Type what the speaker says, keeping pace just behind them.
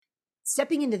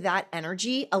stepping into that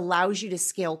energy allows you to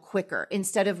scale quicker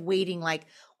instead of waiting like,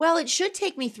 well, it should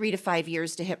take me 3 to 5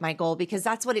 years to hit my goal because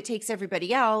that's what it takes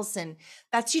everybody else. And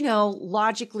that's,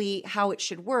 logically how it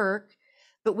should work.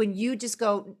 But when you just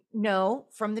go, no,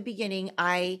 from the beginning,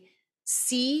 I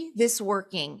see this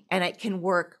working and it can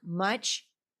work much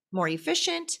more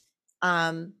efficient.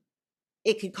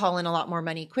 It could call in a lot more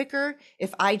money quicker.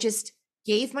 If I just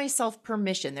gave myself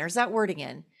permission, there's that word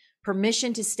again,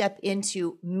 permission to step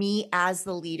into me as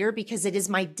the leader because it is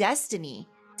my destiny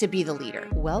to be the leader.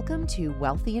 Welcome to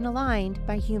Wealthy and Aligned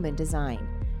by Human Design,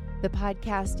 the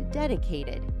podcast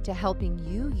dedicated to helping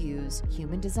you use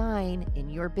human design in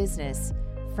your business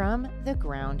from the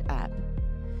ground up.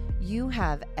 You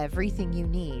have everything you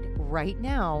need right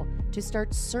now to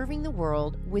start serving the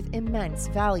world with immense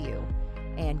value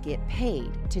and get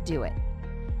paid to do it.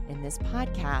 In this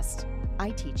podcast,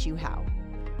 I teach you how.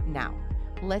 Now,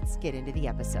 let's get into the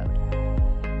episode.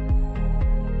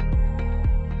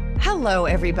 Hello,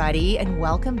 everybody, and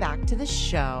welcome back to the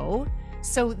show.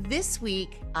 So this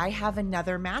week, I have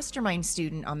another mastermind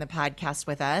student on the podcast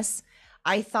with us.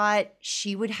 I thought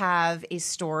she would have a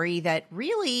story that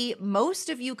really most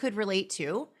of you could relate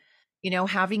to,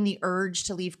 having the urge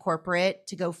to leave corporate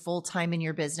to go full-time in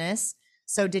your business.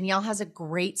 So Danielle has a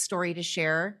great story to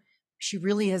share. She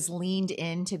really has leaned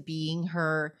into being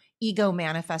her ego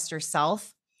manifestor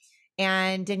self.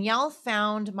 And Danielle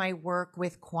found my work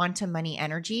with quantum money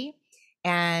energy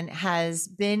and has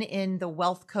been in the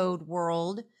wealth code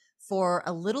world for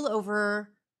a little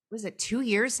over, 2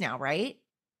 years now, right?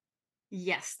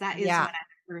 Yes, that is when I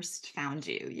first found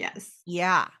you. Yes.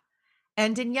 Yeah.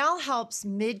 And Danielle helps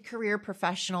mid-career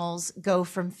professionals go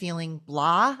from feeling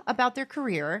blah about their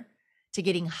career to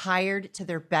getting hired to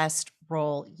their best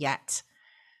role yet.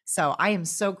 So I am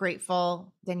so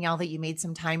grateful, Danielle, that you made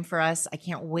some time for us. I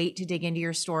can't wait to dig into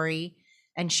your story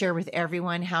and share with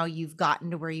everyone how you've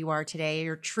gotten to where you are today,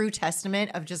 your true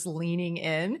testament of just leaning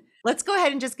in. Let's go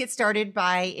ahead and just get started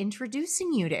by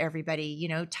introducing you to everybody.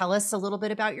 Tell us a little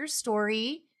bit about your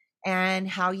story and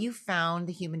how you found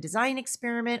the human design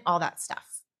experiment, all that stuff.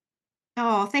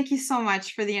 Oh, thank you so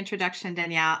much for the introduction,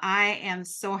 Danielle. I am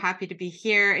so happy to be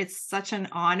here. It's such an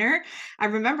honor. I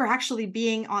remember actually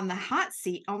being on the hot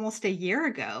seat almost a year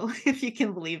ago, if you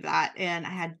can believe that. And I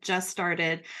had just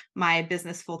started my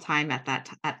business full time at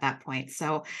that point.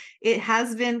 So it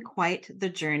has been quite the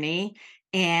journey.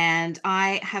 And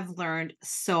I have learned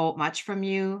so much from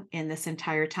you in this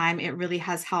entire time. It really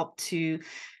has helped to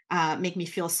make me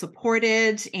feel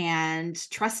supported and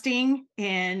trusting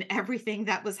in everything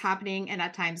that was happening and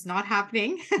at times not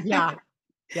happening. Yeah.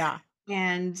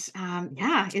 And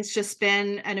it's just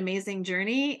been an amazing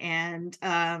journey. And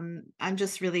I'm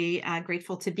just really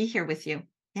grateful to be here with you.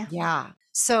 Yeah.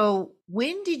 So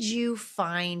when did you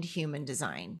find human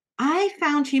design? I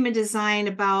found human design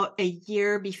about a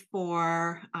year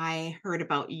before I heard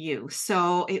about you.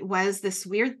 So it was this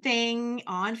weird thing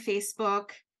on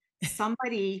Facebook.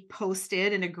 Somebody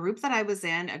posted in a group that I was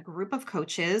in, a group of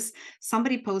coaches,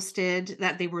 somebody posted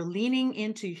that they were leaning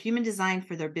into human design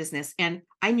for their business. And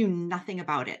I knew nothing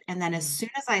about it. And then as soon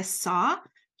as I saw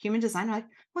human design, I'm like,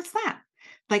 what's that?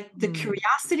 Like the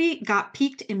curiosity got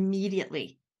piqued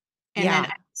immediately. And then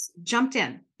I jumped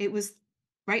in. It was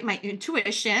my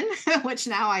intuition, which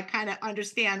now I kind of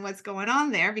understand what's going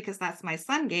on there because that's my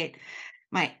sun gate.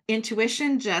 My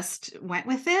intuition just went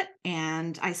with it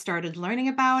and I started learning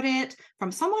about it from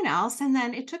someone else. And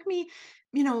then it took me,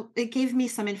 it gave me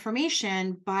some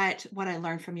information, but what I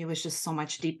learned from you was just so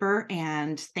much deeper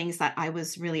and things that I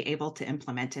was really able to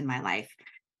implement in my life.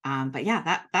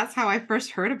 That's how I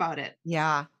first heard about it.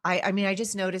 Yeah. I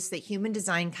just noticed that human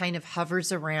design kind of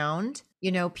hovers around,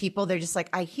 people, they're just like,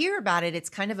 I hear about it. It's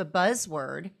kind of a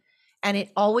buzzword. And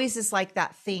it always is like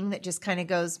that thing that just kind of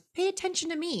goes, pay attention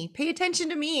to me, pay attention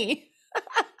to me,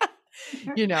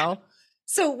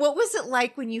 So what was it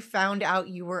like when you found out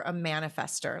you were a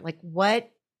manifestor? Like what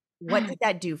did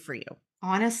that do for you?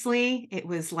 Honestly, it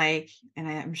was like, and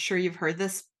I'm sure you've heard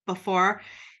this before,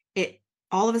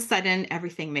 all of a sudden,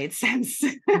 everything made sense.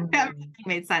 Everything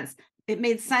made sense. It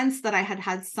made sense that I had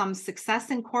had some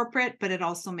success in corporate, but it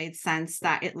also made sense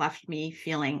that it left me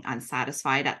feeling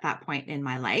unsatisfied at that point in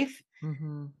my life.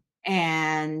 Mm-hmm.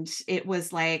 And it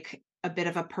was like a bit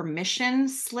of a permission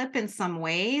slip in some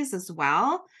ways as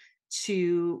well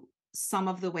to some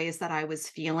of the ways that I was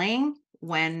feeling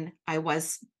when I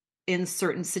was in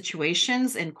certain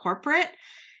situations in corporate.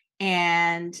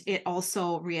 And it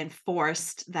also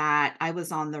reinforced that I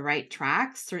was on the right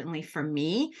track, certainly for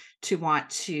me, to want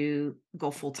to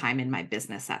go full time in my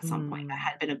business at some point. That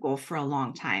had been a goal for a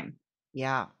long time.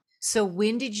 Yeah. So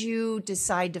when did you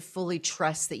decide to fully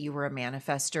trust that you were a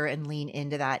manifester and lean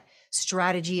into that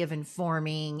strategy of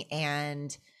informing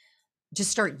and just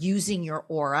start using your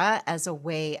aura as a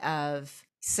way of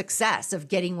success, of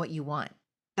getting what you want?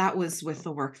 That was with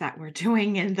the work that we're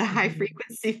doing in the high Mhm.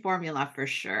 frequency formula for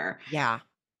sure. Yeah.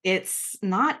 It's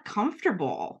not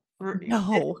comfortable. It's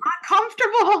No. not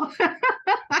comfortable.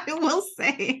 I will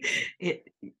say it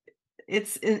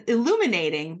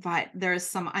illuminating, but there's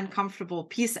some uncomfortable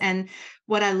piece. And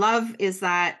what I love is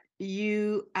that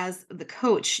you, as the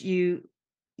coach, you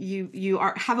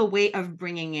are have a way of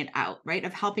bringing it out, right?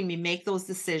 Of helping me make those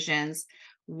decisions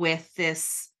with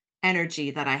this energy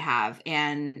that I have,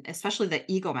 and especially the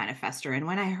ego manifester. And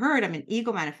when I heard I'm an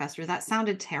ego manifester, that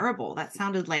sounded terrible. That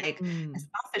sounded like a Mm.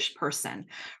 selfish person,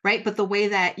 right? But the way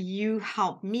that you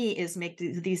help me is make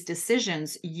these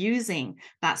decisions using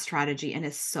that strategy, and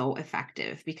it's so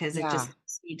effective because it just Yeah.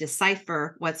 helps me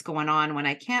decipher what's going on when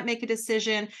I can't make a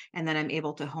decision, and then I'm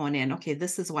able to hone in. Okay,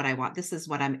 this is what I want. This is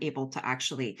what I'm able to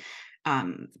actually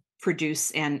um,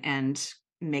 produce and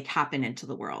make happen into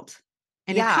the world,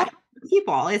 and it Yeah. helps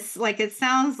people. It's like it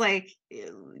sounds like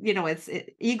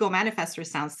ego manifester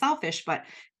sounds selfish, but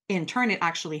in turn, it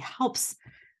actually helps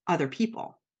other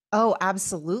people. Oh,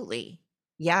 absolutely.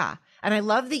 Yeah. And I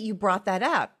love that you brought that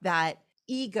up, that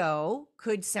ego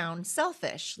could sound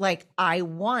selfish, like I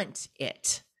want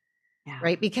it, Yeah,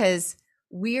 right? Because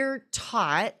we're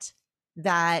taught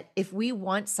that if we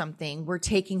want something, we're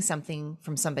taking something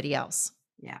from somebody else.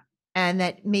 yeah, And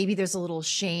that maybe there's a little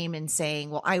shame in saying,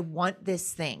 well, I want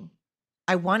this thing.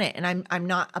 I want it and I'm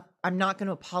not going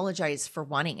to apologize for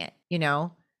wanting it, you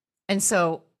know? And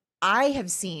so I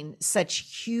have seen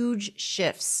such huge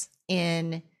shifts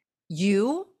in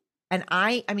you, and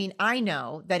I mean I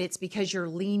know that it's because you're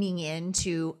leaning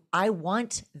into I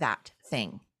want that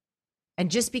thing. And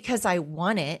just because I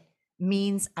want it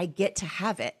means I get to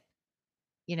have it,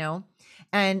 you know?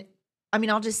 And I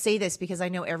mean I'll just say this because I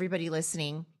know everybody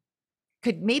listening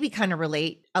could maybe kind of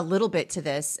relate a little bit to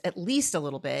this, at least a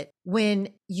little bit. When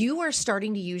you are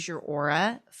starting to use your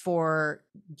aura for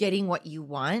getting what you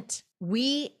want,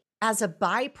 we, as a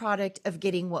byproduct of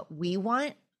getting what we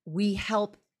want, we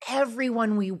help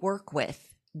everyone we work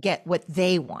with get what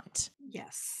they want,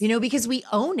 yes, you know, because we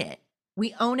own it.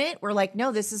 We own it. We're like,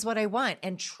 no, this is what I want.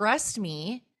 And trust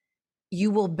me,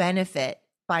 you will benefit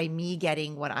by me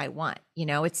getting what I want. You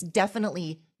know, it's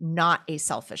definitely not a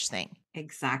selfish thing.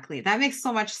 exactly. That makes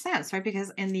so much sense, right?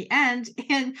 Because in the end,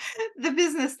 in the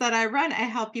business that I run, I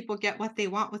help people get what they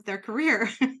want with their career.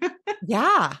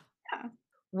 Yeah. Yeah.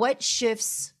 What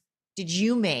shifts did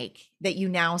you make that you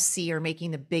now see are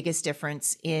making the biggest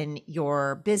difference in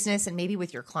your business and maybe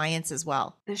with your clients as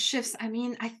well? The shifts, I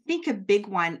mean, I think a big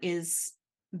one is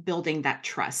building that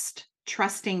trust,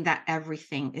 trusting that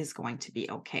everything is going to be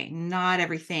okay. Not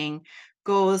everything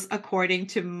goes according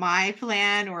to my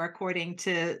plan or according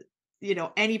to,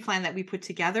 any plan that we put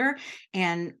together.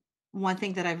 And one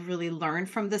thing that I've really learned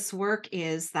from this work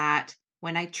is that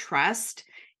when I trust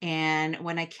and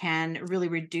when I can really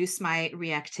reduce my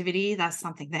reactivity, that's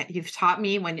something that you've taught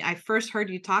me. When I first heard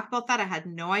you talk about that, I had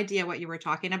no idea what you were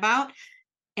talking about,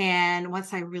 and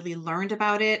once I really learned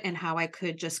about it and how I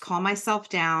could just calm myself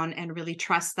down and really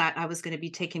trust that I was going to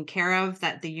be taken care of,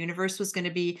 that the universe was going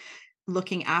to be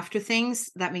looking after things,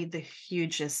 that made the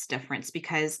hugest difference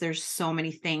because there's so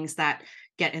many things that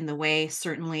get in the way.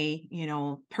 Certainly,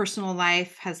 personal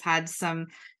life has had some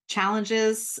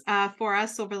challenges for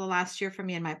us over the last year for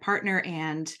me and my partner.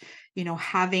 And,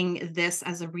 having this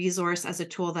as a resource, as a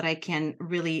tool that I can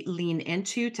really lean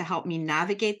into to help me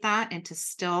navigate that and to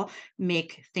still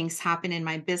make things happen in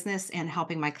my business and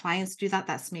helping my clients do that,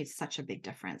 that's made such a big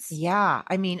difference. Yeah.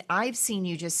 I mean, I've seen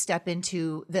you just step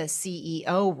into the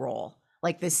CEO role,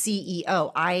 like the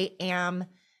CEO. I am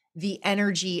the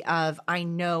energy of I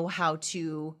know how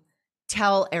to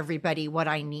tell everybody what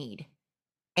I need.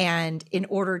 And in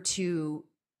order to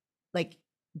like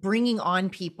bringing on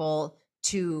people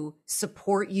to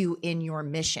support you in your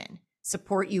mission,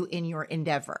 support you in your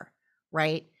endeavor,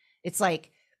 right? It's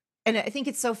like, and I think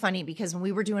it's so funny because when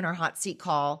we were doing our hot seat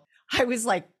call, I was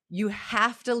like, you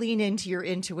have to lean into your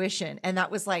intuition. And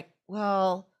that was like,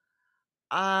 well,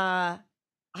 I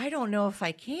don't know if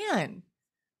I can.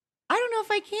 I don't know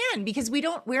if I can because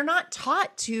we're not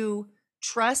taught to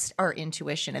trust our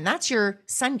intuition. And that's your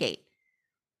sun gate.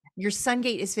 Your sun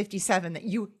gate is 57, that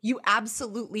you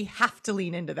absolutely have to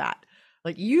lean into that.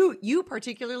 Like you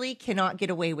particularly cannot get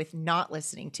away with not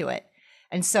listening to it.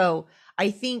 And so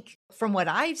I think from what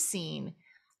I've seen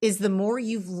is the more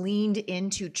you've leaned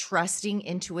into trusting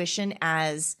intuition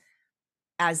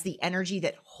as the energy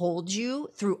that holds you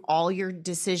through all your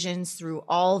decisions, through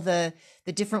all the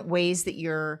different ways that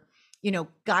you're,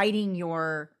 guiding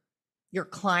your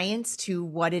clients to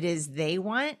what it is they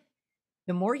want.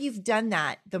 The more you've done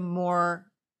that, the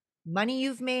more money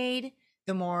you've made,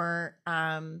 the more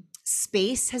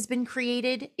space has been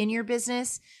created in your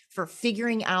business for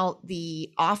figuring out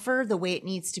the offer, the way it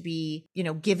needs to be,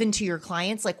 given to your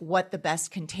clients, like what the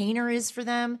best container is for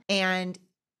them, and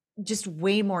just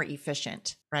way more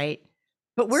efficient, right?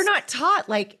 But we're not taught,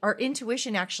 like, our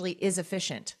intuition actually is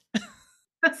efficient.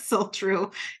 That's so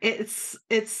true. It's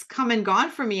come and gone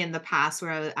for me in the past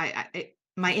where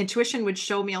my intuition would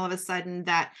show me all of a sudden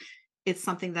that it's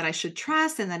something that I should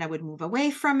trust, and then I would move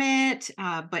away from it.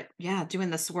 But yeah, doing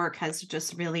this work has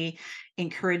just really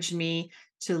encouraged me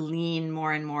to lean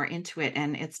more and more into it,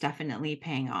 and it's definitely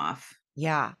paying off.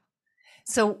 Yeah.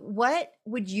 So what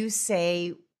would you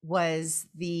say was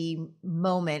the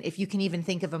moment, if you can even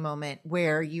think of a moment,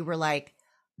 where you were like,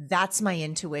 that's my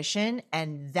intuition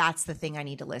and that's the thing I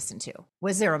need to listen to?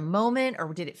 Was there a moment,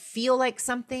 or did it feel like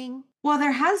something? Well,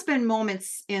 there has been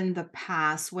moments in the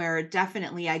past where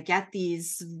definitely I get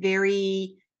these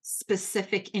very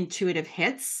specific intuitive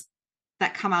hits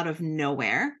that come out of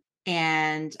nowhere.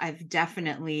 And I've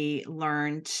definitely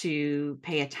learned to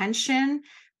pay attention.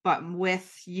 But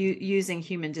with you using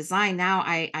human design now,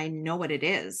 I know what it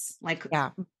is. Like,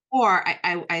 Yeah. or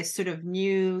I sort of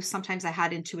knew sometimes I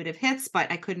had intuitive hits,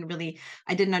 but I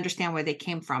didn't understand where they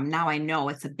came from. Now I know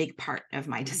it's a big part of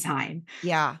my design.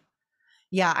 Yeah.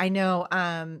 Yeah, I know.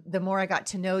 The more I got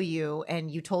to know you and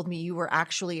you told me you were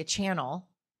actually a channel,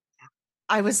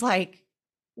 I was like,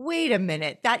 wait a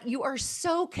minute, that you are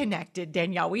so connected,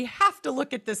 Danielle. We have to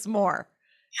look at this more.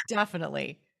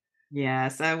 Definitely.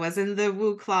 Yes, I was in the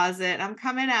woo closet. I'm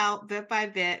coming out bit by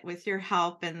bit with your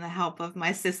help and the help of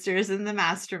my sisters in the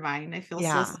mastermind. I feel so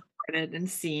Yeah. supported and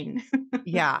seen.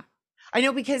 Yeah. I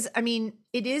know, because I mean,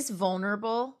 it is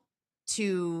vulnerable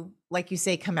to, like you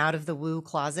say, come out of the woo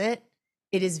closet.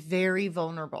 It is very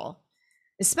vulnerable.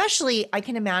 Especially, I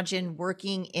can imagine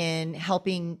working in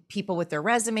helping people with their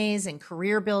resumes and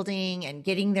career building and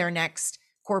getting their next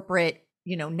corporate,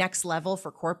 next level for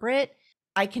corporate.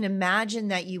 I can imagine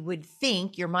that you would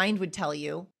think, your mind would tell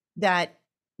you that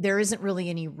there isn't really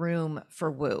any room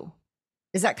for woo.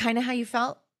 Is that kind of how you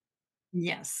felt?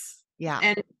 Yes. Yeah.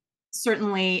 And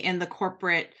certainly in the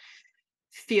corporate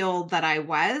field that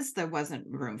there wasn't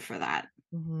room for that.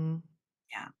 Hmm.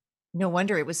 Yeah. No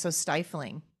wonder it was so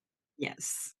stifling.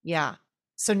 Yes. Yeah.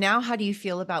 So now how do you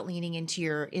feel about leaning into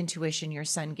your intuition, your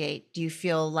sun gate? Do you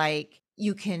feel like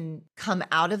you can come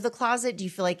out of the closet? Do you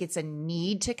feel like it's a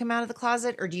need to come out of the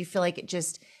closet, or do you feel like it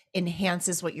just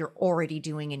enhances what you're already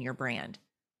doing in your brand?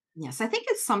 Yes, I think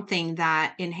it's something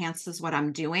that enhances what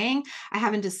I'm doing. I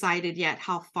haven't decided yet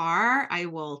how far I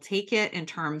will take it in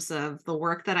terms of the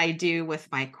work that I do with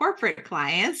my corporate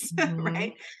clients, Mhm.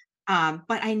 right?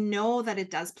 But I know that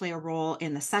it does play a role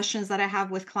in the sessions that I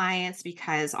have with clients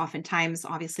because oftentimes,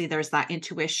 obviously, there's that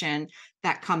intuition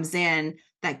that comes in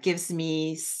that gives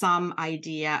me some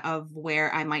idea of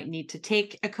where I might need to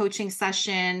take a coaching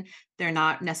session. They're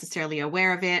not necessarily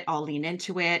aware of it. I'll lean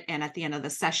into it. And at the end of the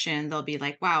session, they'll be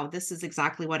like, wow, this is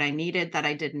exactly what I needed that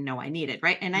I didn't know I needed.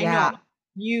 Right. And I know Yeah.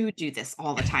 you do this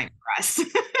all the time for us.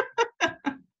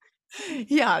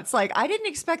 Yeah, it's like, I didn't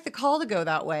expect the call to go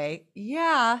that way.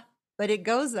 Yeah, but it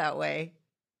goes that way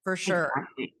for sure.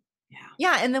 Exactly. Yeah.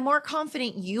 Yeah, and the more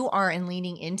confident you are in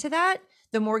leaning into that,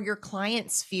 the more your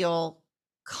clients feel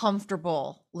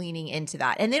comfortable leaning into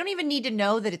that. And they don't even need to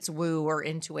know that it's woo or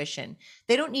intuition.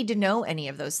 They don't need to know any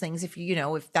of those things if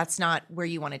if that's not where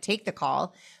you want to take the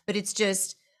call, but it's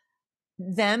just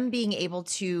them being able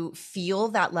to feel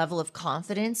that level of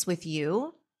confidence with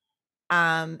you,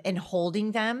 and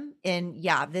holding them. And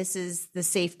yeah, this is the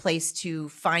safe place to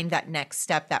find that next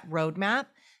step, that roadmap.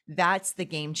 That's the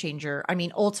game changer. I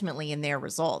mean, ultimately in their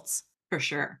results. For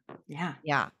sure. Yeah.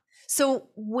 Yeah. So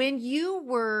when you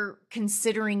were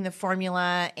considering the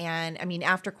formula, and I mean,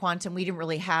 after quantum, we didn't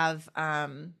really have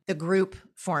the group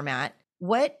format.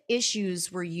 What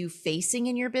issues were you facing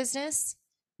in your business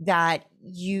that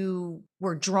you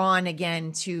were drawn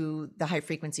again to the high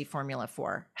frequency formula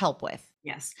for help with?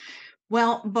 Yes.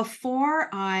 Well, before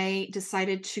I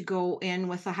decided to go in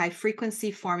with a high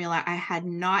frequency formula, I had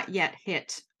not yet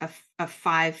hit a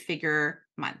 5-figure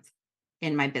month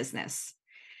in my business.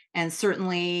 And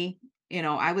certainly,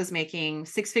 I was making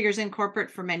 6 figures in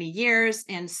corporate for many years.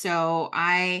 And so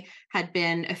I had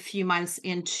been a few months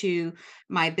into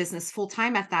my business full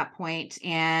time at that point,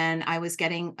 and I was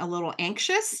getting a little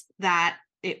anxious that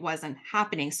it wasn't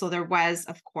happening. So there was,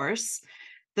 of course,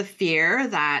 the fear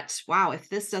that, wow, if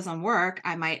this doesn't work,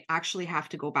 I might actually have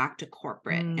to go back to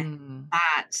corporate. And Mm.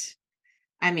 that,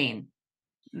 I mean,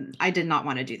 I did not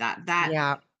want to do that. That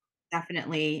Yeah.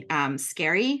 definitely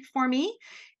scary for me.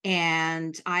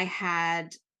 And I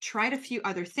had tried a few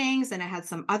other things, and I had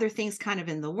some other things kind of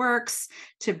in the works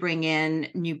to bring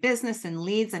in new business and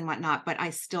leads and whatnot, but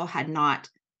I still had not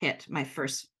hit my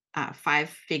first 5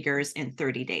 figures in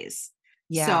 30 days.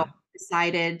 So Yeah. I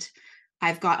decided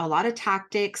I've got a lot of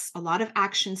tactics, a lot of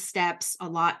action steps, a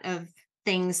lot of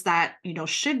things that,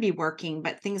 should be working,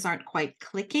 but things aren't quite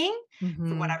clicking for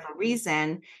Mhm. whatever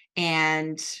reason.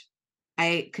 And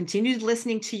I continued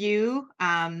listening to you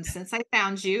since I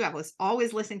found you. I was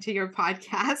always listening to your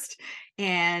podcast.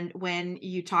 And when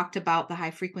you talked about the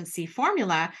high frequency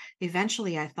formula,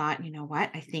 eventually I thought, you know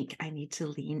what? I think I need to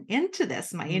lean into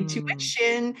this. My Mm.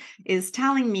 intuition is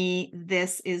telling me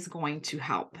this is going to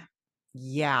help.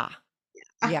 Yeah.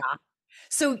 Yeah.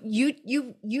 So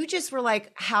you just were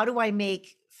like, how do I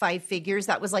make 5 figures?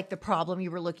 That was like the problem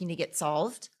you were looking to get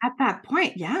solved? At that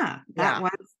point, yeah, that Yeah.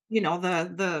 was,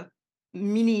 the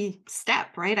mini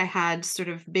step, right? I had sort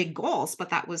of big goals, but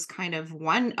that was kind of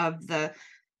one of the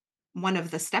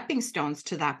stepping stones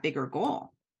to that bigger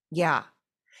goal. Yeah.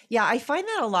 Yeah, I find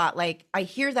that a lot. Like I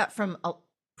hear that from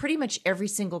pretty much every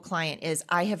single client is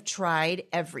I have tried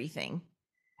everything.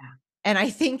 Yeah. And I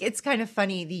think it's kind of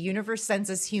funny. The universe sends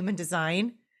us human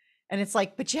design and it's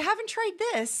like, but you haven't tried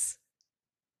this.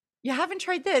 You haven't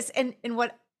tried this. And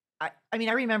what I mean,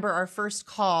 I remember our first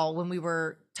call when we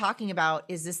were talking about,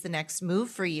 is this the next move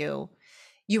for you?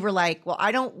 You were like, well,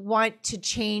 I don't want to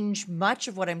change much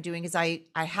of what I'm doing because I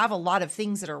have a lot of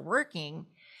things that are working.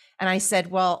 And I said,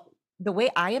 well, the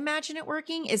way I imagine it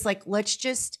working is like, let's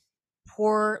just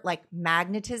pour like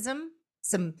magnetism,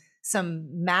 some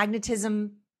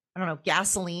magnetism, I don't know,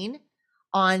 gasoline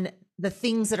on the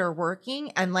things that are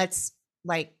working, and let's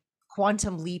like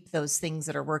quantum leap those things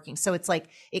that are working. So it's like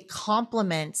it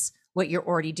complements what you're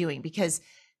already doing, because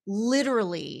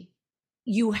literally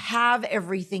you have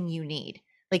everything you need.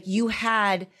 Like you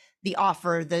had the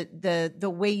offer, the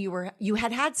way you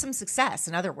had some success.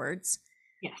 In other words,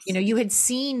 Yes. you had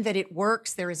seen that it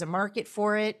works. There is a market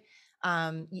for it.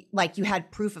 Like you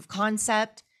had proof of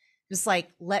concept. Just like,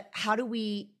 how do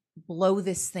we blow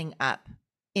this thing up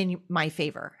in my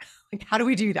favor? Like, how do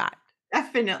we do that?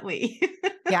 Definitely.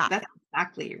 Yeah. That's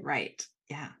exactly right.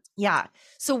 Yeah. Yeah.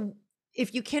 So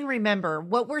if you can remember,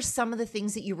 what were some of the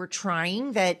things that you were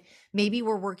trying that maybe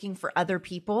were working for other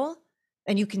people,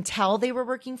 and you can tell they were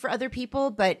working for other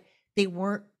people, but they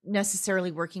weren't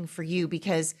necessarily working for you?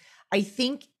 Because I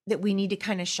think that we need to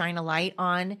kind of shine a light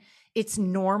on, it's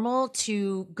normal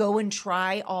to go and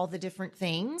try all the different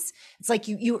things. It's like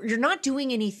you're not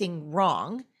doing anything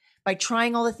wrong by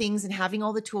trying all the things and having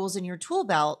all the tools in your tool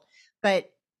belt,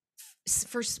 but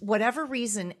for whatever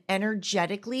reason,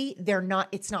 energetically,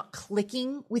 it's not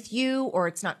clicking with you, or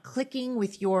it's not clicking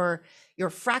with your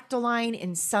fractal line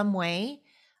in some way.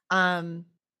 And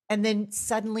then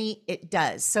suddenly it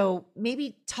does. So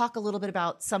maybe talk a little bit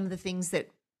about some of the things that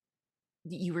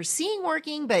you were seeing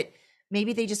working, but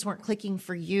maybe they just weren't clicking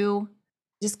for you.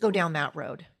 Just go down that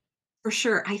road. For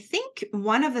sure. I think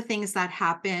one of the things that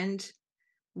happened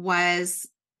was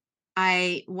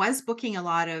I was booking a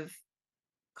lot of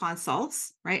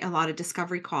consults, right? A lot of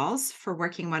discovery calls for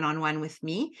working one-on-one with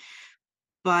me.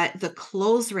 But the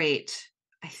close rate,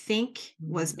 I think,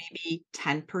 was Mm. maybe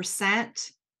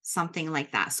 10%, something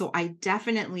like that. So I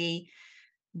definitely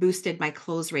boosted my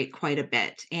close rate quite a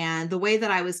bit. And the way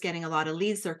that I was getting a lot of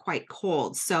leads, they're quite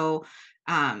cold. So,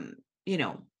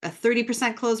 a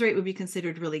 30% close rate would be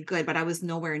considered really good, but I was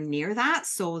nowhere near that.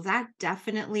 So that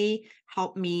definitely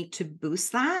helped me to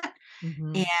boost that.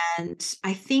 Mhm. And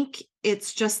I think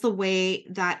it's just the way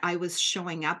that I was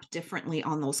showing up differently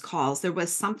on those calls. There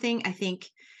was something, I think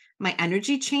my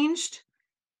energy changed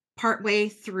partway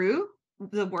through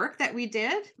the work that we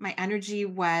did. My energy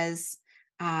was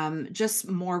just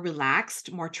more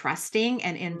relaxed, more trusting.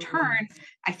 And in turn, Mm.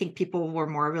 I think people were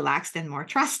more relaxed and more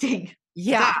trusting.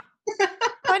 Yeah. That,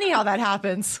 Funny how that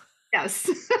happens. yes.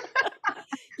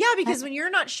 Yeah, because when you're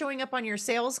not showing up on your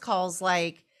sales calls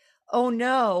like, oh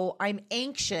no, I'm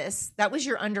anxious. That was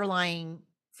your underlying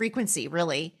frequency,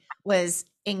 really, was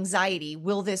anxiety.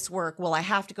 Will this work? Will I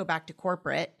have to go back to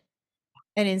corporate?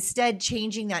 And instead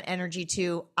changing that energy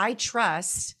to, I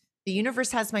trust the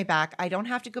universe has my back. I don't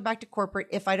have to go back to corporate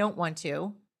if I don't want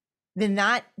to. Then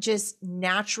that just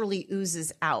naturally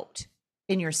oozes out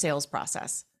in your sales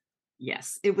process.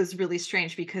 Yes, it was really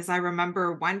strange because I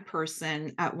remember one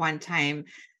person at one time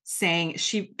saying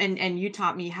and you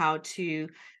taught me how to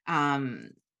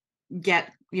um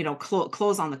get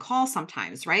close on the call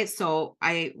sometimes, right? So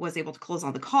I was able to close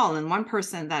on the call. And one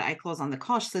person that I close on the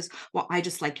call, she says, well, I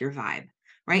just like your vibe,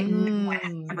 right? No one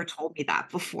has Mm. ever told me that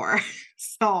before.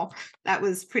 So that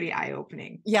was pretty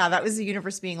eye-opening. Yeah, that was the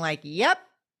universe being like, yep,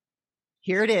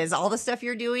 here it is. All the stuff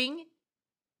you're doing,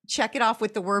 check it off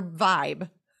with the word vibe.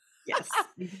 Yes,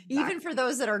 Even for exactly.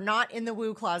 those that are not in the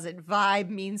woo closet, vibe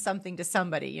means something to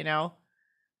somebody, you know?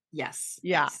 Yes,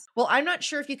 Yeah. yes. Well, I'm not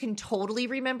sure if you can totally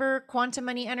remember quantum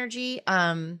money energy,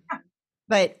 Yeah.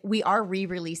 but we are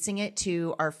re-releasing it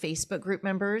to our Facebook group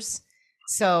members.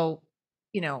 So,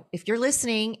 if you're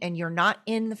listening and you're not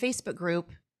in the Facebook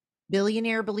group,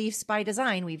 Billionaire Beliefs by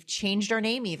Design, we've changed our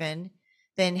name even,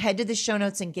 then head to the show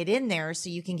notes and get in there so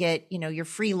you can get, your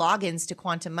free logins to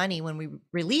Quantum Money when we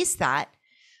release that.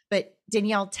 But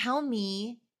Danielle, tell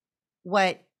me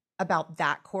what about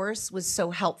that course was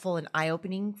so helpful and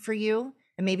eye-opening for you,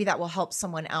 and maybe that will help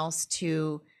someone else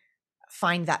to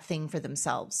find that thing for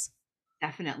themselves.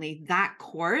 Definitely. That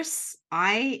course,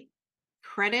 I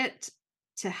credit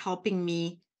to helping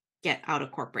me get out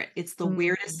of corporate. It's the Mm.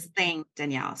 weirdest thing,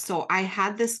 Danielle. So I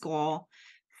had this goal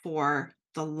for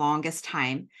the longest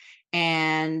time.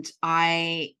 And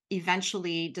I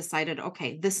eventually decided,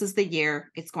 okay, this is the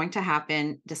year it's going to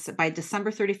happen. By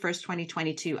December 31st,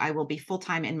 2022, I will be full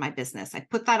time in my business. I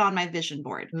put that on my vision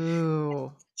board.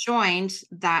 Ooh. Joined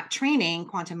that training,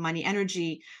 Quantum Money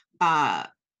Energy, uh,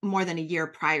 more than a year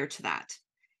prior to that.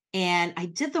 And I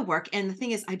did the work. And the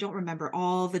thing is, I don't remember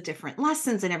all the different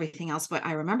lessons and everything else, but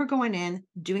I remember going in,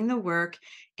 doing the work,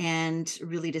 and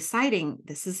really deciding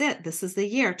this is it. This is the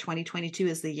year. 2022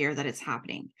 is the year that it's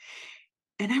happening.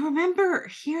 And I remember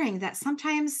hearing that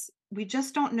sometimes we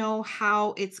just don't know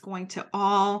how it's going to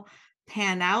all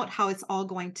pan out, how it's all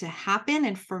going to happen.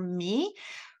 And for me,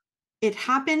 it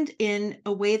happened in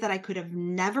a way that I could have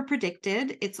never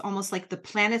predicted. It's almost like the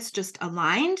planets just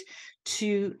aligned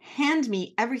to hand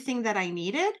me everything that I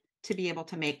needed to be able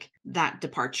to make that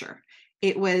departure.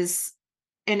 It was,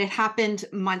 and it happened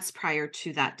months prior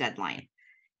to that deadline.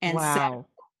 And so,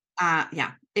 Wow.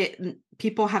 yeah,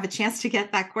 people have a chance to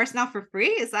get that course now for free.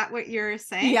 Is that what you're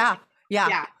saying? Yeah. Yeah.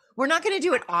 Yeah. We're not going to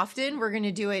do it often. We're going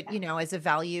to do it, as a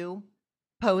value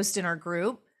post in our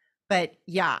group. But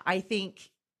yeah, I think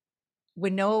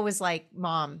when Noah was like,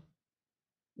 Mom,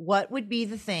 what would be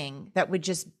the thing that would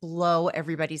just blow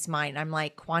everybody's mind? I'm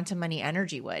like, quantum money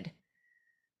energy would.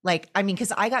 Like, I mean,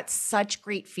 because I got such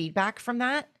great feedback from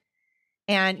that.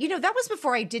 And, that was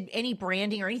before I did any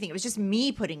branding or anything. It was just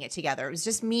me putting it together. It was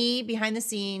just me behind the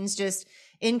scenes, just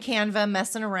in Canva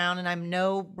messing around. And I'm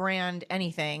no brand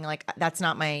anything. Like, that's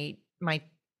not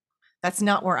that's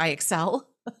not where I excel.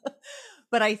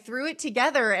 But I threw it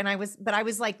together and I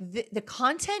was like, the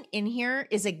content in here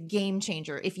is a game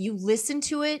changer. If you listen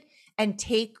to it and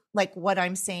take like what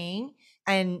I'm saying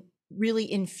and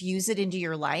really infuse it into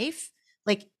your life,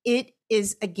 like it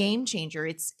is a game changer.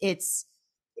 It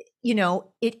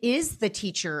is the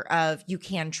teacher of you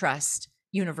can trust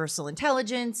universal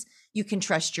intelligence. You can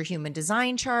trust your human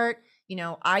design chart.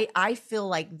 I feel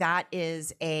like that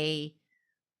is I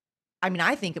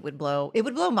think it would blow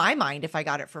my mind if I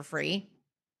got it for free.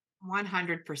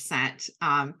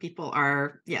 100%. People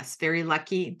are, yes, very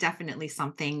lucky. Definitely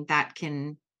something that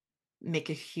can make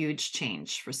a huge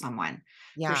change for someone,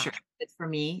 for Yeah. sure. It's for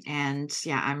me. And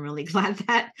yeah, I'm really glad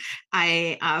that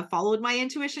I followed my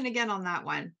intuition again on that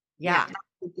one. Yeah, Yeah.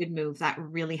 that's a good move. That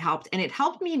really helped. And it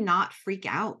helped me not freak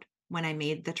out when I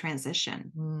made the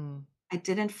transition. Mm, I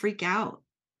didn't freak out.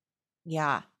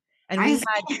 yeah. And we I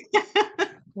had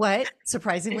what?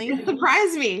 Surprisingly? it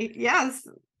surprised me. Yes.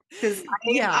 Because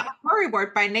I'm Yeah. a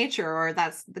worrywart by nature, or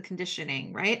that's the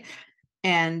conditioning, right?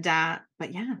 And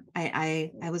but yeah, I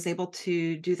was able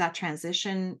to do that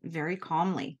transition very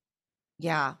calmly.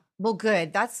 Yeah. Well,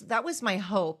 good. That was my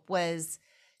hope, was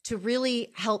to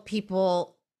really help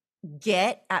people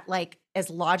get at like as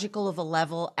logical of a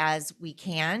level as we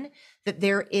can, that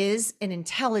there is an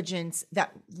intelligence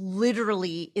that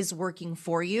literally is working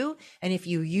for you. And if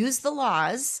you use the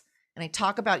laws, and I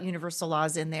talk about universal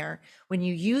laws in there, when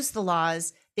you use the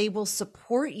laws, they will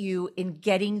support you in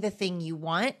getting the thing you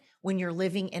want when you're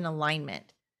living in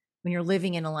alignment,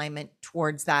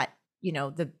 towards that,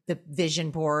 the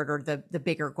vision board or the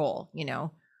bigger goal.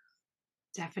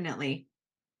 Definitely.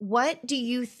 What do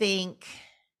you think?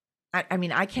 I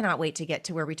mean, I cannot wait to get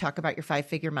to where we talk about your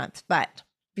 5-figure month. But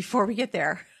before we get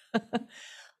there,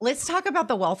 let's talk about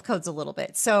the wealth codes a little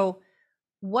bit. So,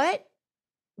 what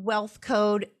wealth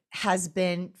code has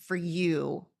been for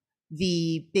you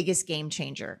the biggest game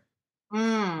changer?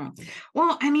 Mm.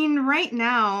 Well, I mean, right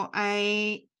now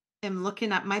I am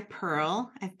looking at my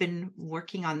pearl. I've been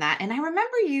working on that. And I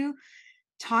remember you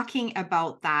talking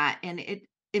about that, and it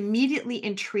immediately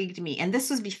intrigued me. And this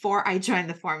was before I joined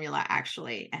the formula,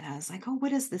 actually. And I was like, oh,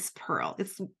 what is this pearl?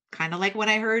 It's kind of like when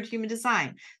I heard human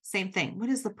design, same thing. What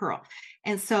is the pearl?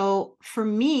 And so for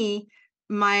me,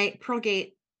 my pearl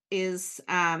gate is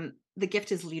the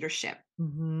gift is leadership.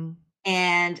 Mm-hmm.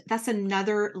 And that's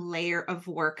another layer of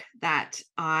work that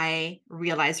I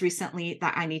realized recently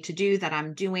that I need to do, that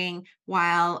I'm doing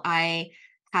while I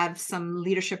have some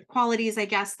leadership qualities, I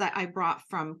guess, that I brought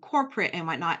from corporate and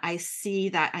whatnot. I see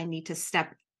that I need to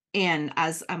step in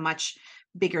as a much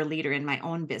bigger leader in my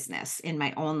own business, in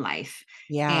my own life.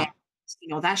 And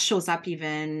Yeah. that shows up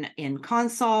even in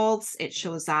consults. It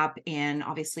shows up in,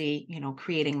 obviously,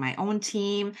 creating my own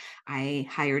team. I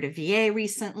hired a VA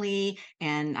recently,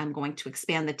 and I'm going to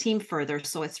expand the team further.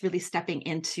 So it's really stepping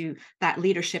into that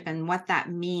leadership and what that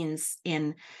means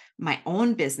in my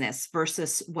own business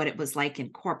versus what it was like in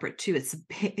corporate too.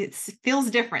 It feels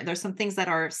different. There's some things that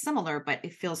are similar, but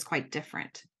it feels quite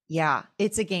different. Yeah,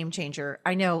 it's a game changer.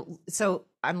 I know. So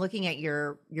I'm looking at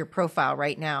your profile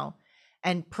right now,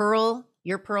 and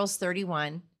your Pearl's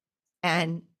 31,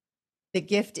 and the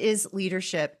gift is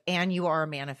leadership, and you are a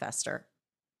manifester.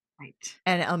 Right.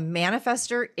 And a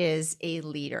manifester is a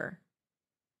leader.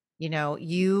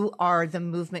 You are the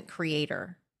movement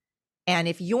creator. And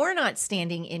if you're not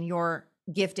standing in your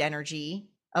gift energy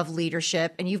of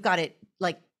leadership, and you've got it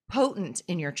like potent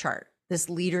in your chart, this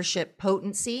leadership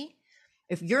potency,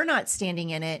 if you're not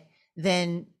standing in it,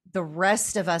 then the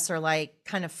rest of us are like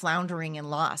kind of floundering and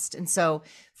lost. And so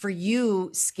for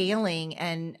you, scaling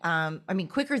and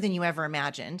quicker than you ever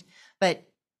imagined, but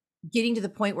getting to the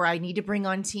point where I need to bring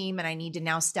on team, and I need to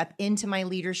now step into my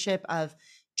leadership of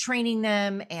training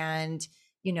them and,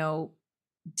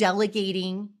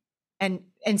 delegating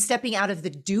and stepping out of the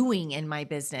doing in my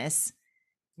business.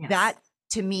 Yes. That,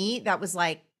 to me, that was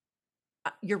like,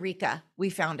 Eureka, we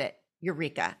found it.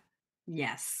 Eureka.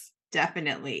 Yes,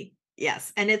 definitely.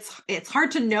 Yes. And it's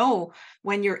hard to know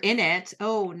when you're in it.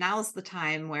 Oh, now's the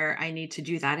time where I need to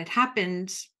do that. It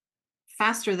happened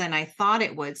faster than I thought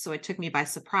it would. So it took me by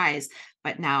surprise.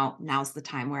 But now's the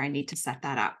time where I need to set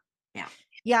that up. Yeah.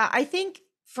 Yeah. I think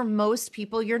for most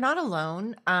people, you're not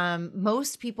alone.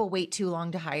 Most people wait too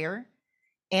long to hire.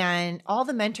 And all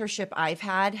the mentorship I've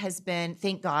had has been,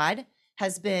 thank God,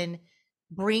 has been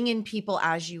bring in people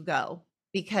as you go,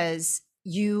 because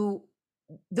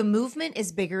the movement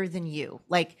is bigger than you.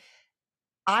 Like,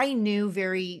 I knew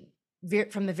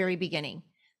from the very beginning,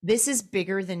 this is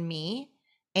bigger than me.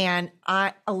 And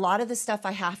a lot of the stuff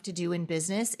I have to do in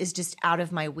business is just out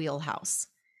of my wheelhouse.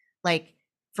 Like,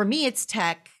 for me, it's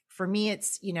tech. For me,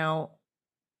 it's,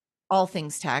 all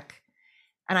things tech.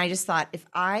 And I just thought, if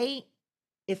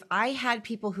I had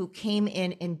people who came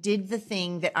in and did the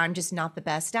thing that I'm just not the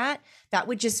best at, that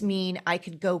would just mean I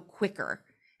could go quicker.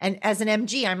 And as an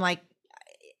MG, I'm like,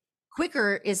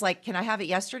 quicker is like, can I have it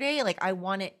yesterday? Like, I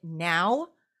want it now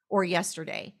or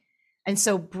yesterday. And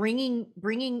so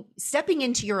stepping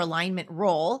into your alignment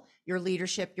role, your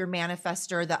leadership, your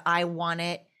manifestor, that I want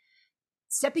it,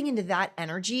 stepping into that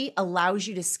energy allows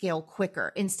you to scale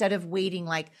quicker instead of waiting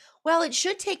like, well, it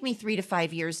should take me 3 to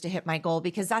 5 years to hit my goal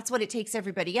because that's what it takes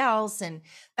everybody else. And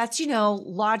that's,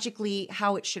 logically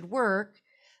how it should work.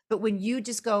 But when you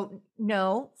just go,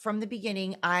 no, from the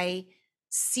beginning, I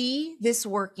see this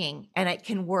working and it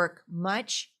can work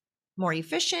much more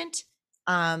efficient.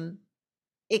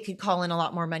 It could call in a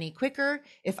lot more money quicker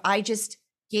if I just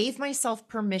gave myself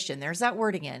permission. There's that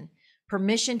word again.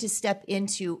 Permission to step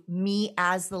into me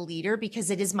as the leader, because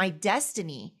it is my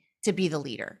destiny to be the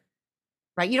leader,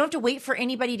 right? You don't have to wait for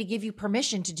anybody to give you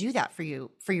permission to do that for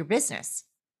you, for your business.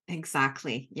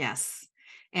 Exactly. Yes.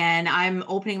 And I'm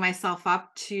opening myself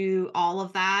up to all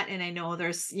of that. And I know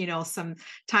there's, some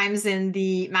times in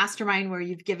the mastermind where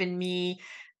you've given me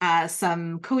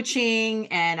some coaching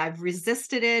and I've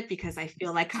resisted it because I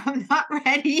feel like I'm not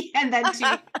ready. And then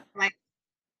like,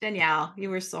 Danielle, you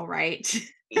were so right.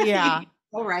 Yeah.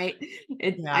 All right.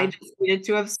 I Yeah. just needed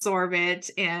to absorb it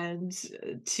and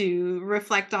to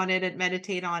reflect on it and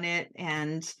meditate on it,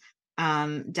 and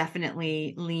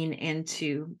definitely lean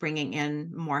into bringing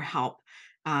in more help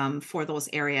for those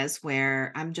areas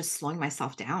where I'm just slowing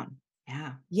myself down.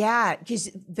 Yeah. Yeah. Because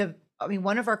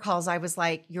one of our calls, I was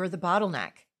like, you're the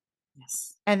bottleneck.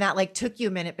 Yes. And that like took you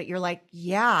a minute, but you're like,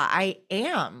 yeah, I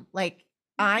am. Like,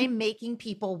 I'm making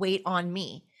people wait on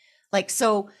me. Like,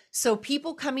 so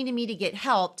people coming to me to get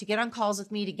help, to get on calls with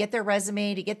me, to get their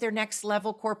resume, to get their next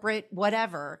level corporate,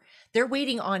 whatever, they're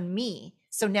waiting on me.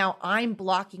 So now I'm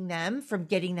blocking them from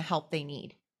getting the help they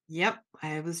need. Yep.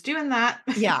 I was doing that.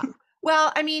 Yeah.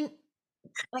 Well,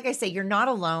 like I say, you're not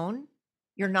alone.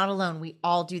 You're not alone. We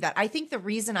all do that. I think the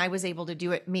reason I was able to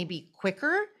do it maybe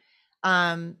quicker,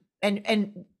 and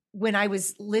when I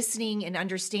was listening and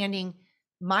understanding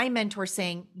my mentor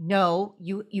saying, no,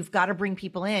 you've got to bring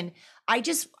people in. I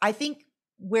think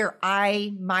where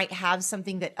I might have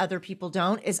something that other people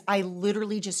don't is I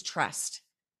literally just trust.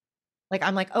 Like,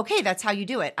 I'm like, okay, that's how you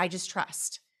do it. I just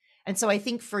trust. And so I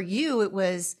think for you, it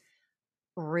was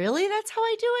really, that's how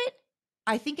I do it.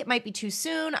 I think it might be too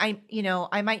soon.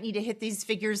 I might need to hit these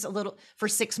figures a little for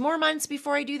 6 more months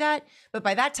before I do that. But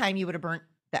by that time you would have burnt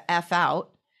the F out.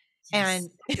 Yes, And,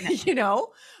 definitely.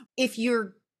 if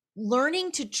you're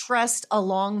learning to trust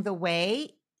along the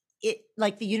way, it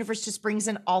like the universe just brings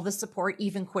in all the support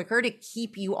even quicker to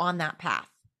keep you on that path.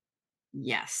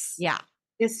 Yes. Yeah.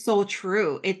 It's so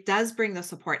true. It does bring the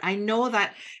support. I know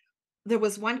that there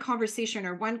was one conversation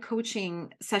or one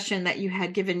coaching session that you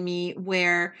had given me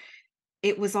where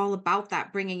it was all about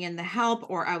that bringing in the help,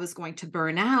 or I was going to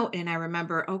burn out. And I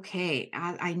remember, okay,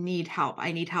 I need help.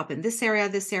 I need help in this area,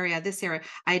 this area, this area.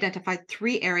 I identified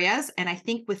 3 areas. And I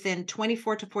think within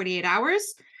 24 to 48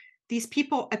 hours, these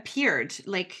people appeared.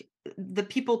 Like the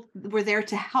people were there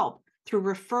to help through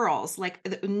referrals, like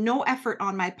no effort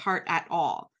on my part at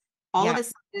all. All of Yeah. a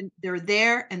sudden, they're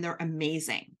there and they're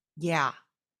amazing. Yeah.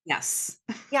 Yes.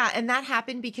 Yeah. And that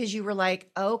happened because you were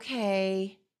like,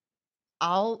 okay,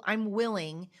 I'm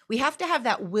willing. We have to have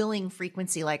that willing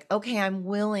frequency. Like, okay, I'm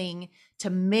willing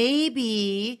to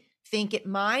maybe think it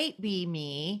might be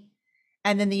me.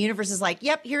 And then the universe is like,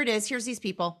 yep, here it is. Here's these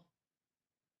people.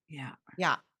 Yeah.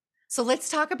 Yeah. So let's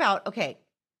talk about, okay,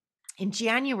 in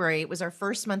January, it was our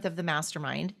first month of the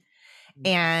mastermind,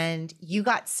 and you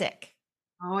got sick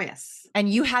Oh, yes. and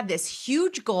you had this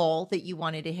huge goal that you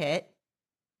wanted to hit.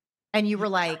 And you were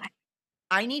like,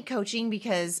 I need coaching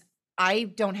because I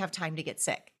don't have time to get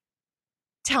sick.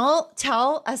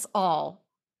 Tell us all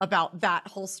about that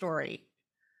whole story.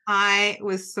 I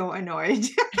was so annoyed.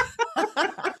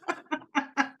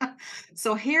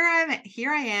 So here I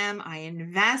am. I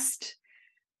invest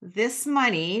this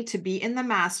money to be in the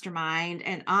mastermind,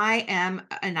 and I am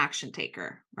an action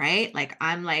taker, right? Like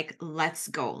I'm like, let's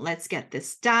go. Let's get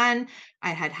this done. I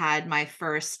had my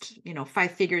first,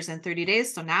 5 figures in 30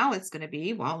 days. So now it's going to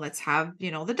be, well, let's have,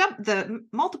 the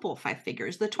multiple 5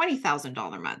 figures, the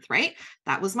 $20,000 month, right?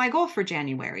 That was my goal for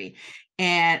January.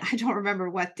 And I don't remember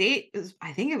what date it was.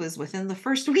 I think it was within the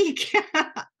first week.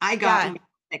 I got Yeah. really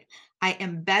sick. I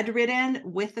am bedridden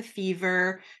with a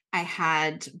fever. I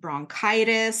had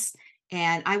bronchitis,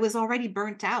 and I was already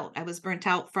burnt out. I was burnt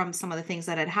out from some of the things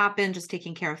that had happened, just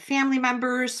taking care of family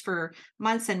members for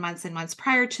months and months and months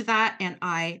prior to that. And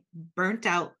I burnt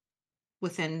out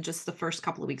within just the first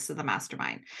couple of weeks of the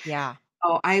mastermind. Yeah.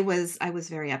 Oh, I was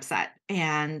very upset.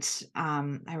 And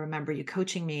I remember you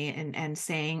coaching me and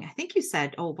saying, I think you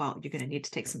said, oh, well, you're going to need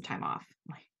to take some time off.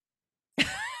 I'm like,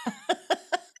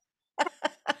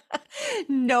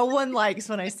 No one likes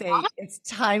when I say it's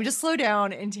time to slow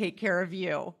down and take care of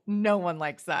you. No one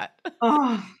likes that.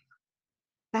 oh,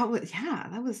 that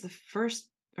was the first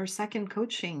or second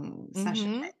coaching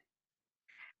session.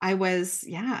 Hmm.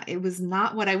 It was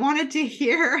not what I wanted to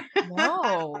hear,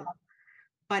 No.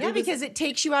 but Yeah, it was, because it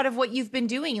takes you out of what you've been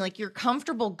doing. Like you're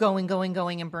comfortable going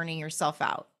and burning yourself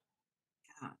out.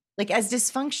 yeah, Like as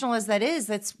dysfunctional as that is,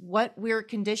 that's what we're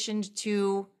conditioned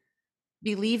to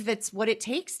believe that's what it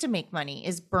takes to make money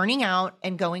is burning out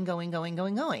and going.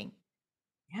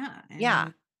 yeah, Yeah.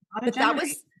 and not a But that generator.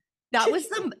 was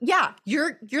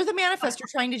you're the manifestor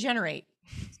trying to generate.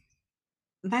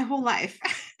 My whole life.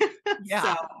 Yeah.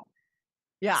 So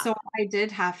Yeah. so I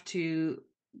did have to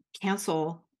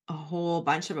cancel a whole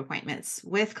bunch of appointments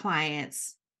with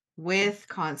clients, with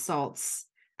consults.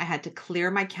 I had to clear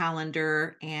my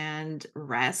calendar and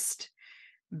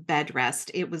bed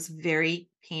rest. It was very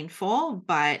painful,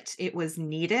 but it was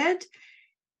needed.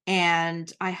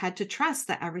 And I had to trust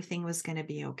that everything was going to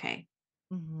be okay.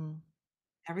 Mhm.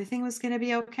 Everything was going to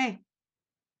be okay.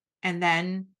 And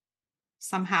then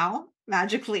somehow,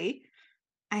 magically,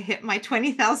 I hit my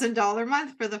 $20,000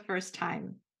 month for the first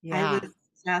time. I was Yeah.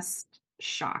 just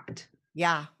shocked.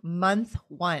 Yeah. Month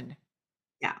 1.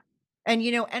 Yeah. And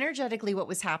energetically what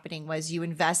was happening was you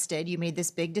invested, you made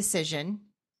this big decision,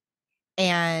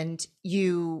 and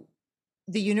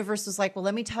the universe was like, "Well,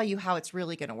 let me tell you how it's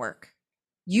really going to work.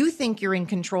 You think you're in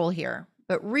control here,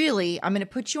 but really, I'm going to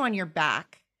put you on your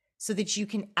back so that you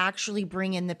can actually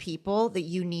bring in the people that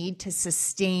you need to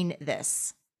sustain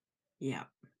this." Yeah.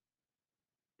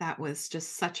 That was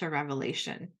just such a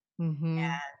revelation.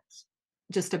 Mhm.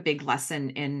 Just a big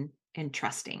lesson in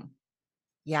trusting.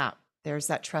 Yeah, there's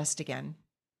that trust again.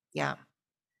 Yeah. Yeah.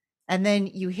 And then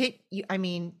you hit you I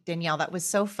mean, Danielle, that was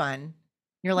so fun.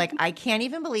 You're like, I can't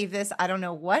even believe this. I don't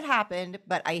know what happened,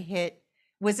 but I hit,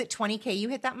 was it 20K you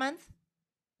hit that month?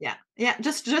 Yeah. Yeah.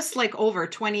 Just like over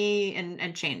 20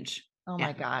 and change. Oh Yeah.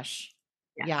 my gosh.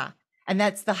 Yeah. Yeah. And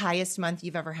that's the highest month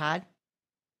you've ever had?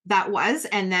 That was.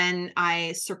 And then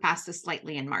I surpassed it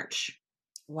slightly in March.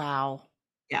 Wow.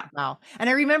 Yeah. Wow. And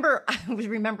I remember, I was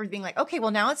remembered being like, okay,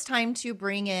 well, now it's time to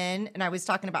bring in, and I was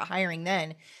talking about hiring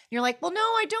then. And you're like, well, no,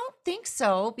 I don't think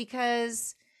so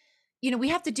because, we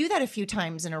have to do that a few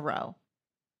times in a row.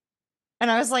 And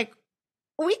I was like,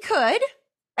 we could,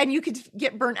 and you could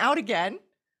get burnt out again.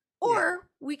 Yeah. Or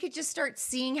we could just start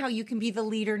seeing how you can be the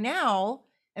leader now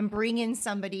and bring in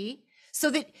somebody so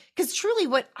that, because truly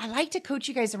what I like to coach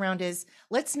you guys around is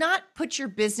let's not put your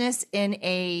business in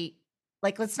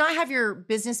let's not have your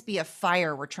business be a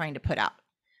fire we're trying to put out.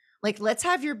 Like, let's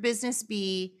have your business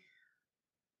be,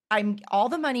 all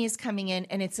the money is coming in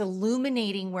and it's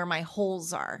illuminating where my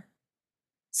holes are.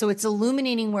 So it's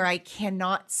illuminating where I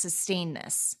cannot sustain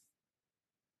this.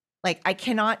 Like I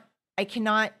cannot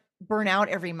burn out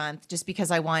every month just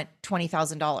because I want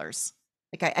 $20,000.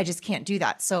 Like I just can't do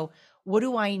that. So what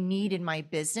do I need in my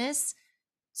business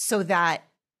so that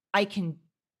I can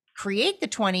create the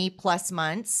 20 plus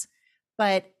months,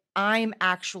 but I'm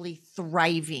actually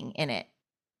thriving in it,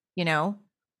 you know?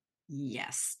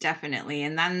 Yes, definitely.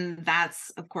 And then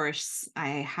that's, of course,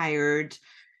 I hired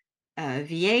a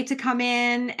VA to come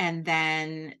in, and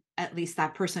then at least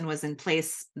that person was in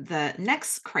place the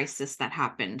next crisis that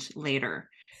happened later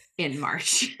in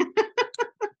March.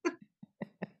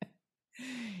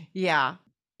 Yeah.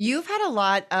 You've had a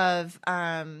lot of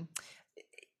and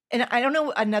I don't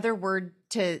know another word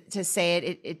to say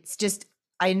it. It's just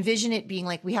I envision it being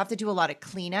like we have to do a lot of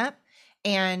cleanup.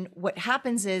 And what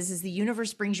happens is the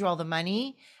universe brings you all the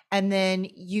money, and then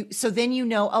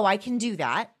oh, I can do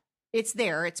that. It's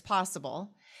there, it's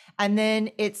possible. And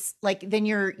then it's like then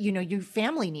your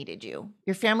family needed you.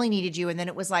 Your family needed you. And then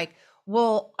it was like,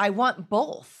 well, I want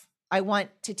both. I want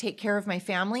to take care of my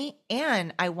family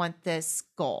and I want this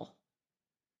goal.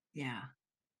 Yeah.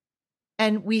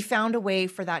 And we found a way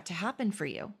for that to happen for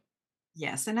you.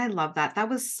 Yes, and I love that. That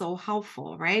was so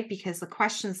helpful, right? Because the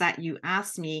questions that you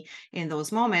asked me in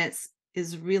those moments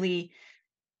is really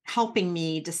helping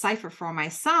me decipher for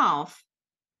myself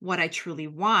what I truly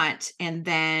want. And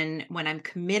then when I'm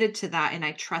committed to that and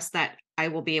I trust that I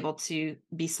will be able to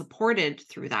be supported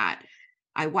through that,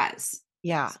 I was.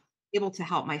 Yeah. So able to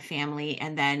help my family.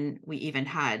 And then we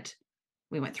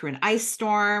went through an ice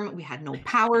storm. We had no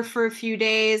power for a few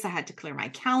days. I had to clear my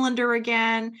calendar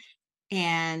again.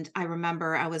 And I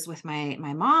remember I was with my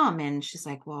mom and she's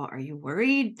like, "Well, are you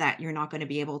worried that you're not going to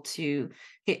be able to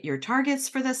hit your targets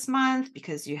for this month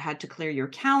because you had to clear your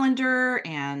calendar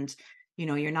and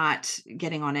you're not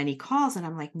getting on any calls?" And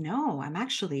I'm like, "No, I'm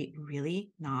actually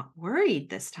really not worried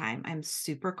this time. I'm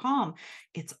super calm.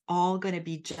 It's all going to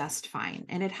be just fine."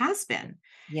 And it has been.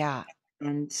 Yeah.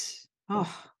 And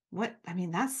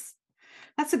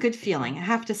that's a good feeling, I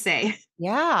have to say.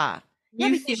 Yeah. Yeah,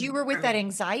 You feel because you were with that different.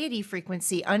 anxiety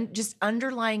frequency, just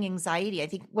underlying anxiety. I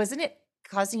think, wasn't it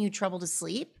causing you trouble to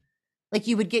sleep? Like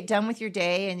you would get done with your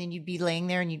day and then you'd be laying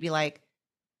there and you'd be like,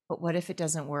 but what if it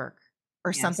doesn't work?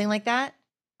 Or Yes. something like that?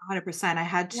 100%. I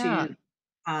had Yeah.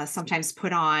 to sometimes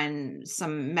put on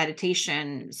some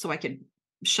meditation so I could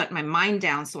shut my mind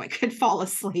down so I could fall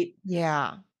asleep.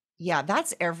 Yeah. Yeah.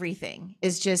 That's everything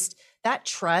is just that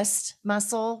trust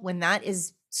muscle. When that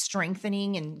is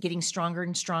strengthening and getting stronger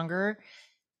and stronger,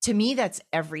 to me, that's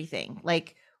everything.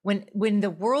 Like when the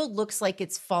world looks like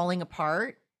it's falling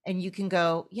apart and you can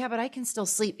go, yeah, but I can still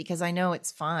sleep because I know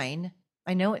it's fine.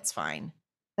 I know it's fine.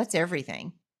 That's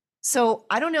everything. So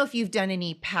I don't know if you've done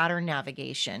any pattern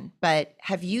navigation, but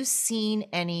have you seen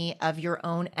any of your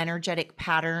own energetic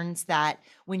patterns that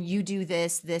when you do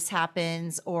this, this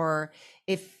happens, or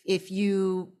if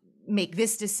you make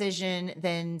this decision,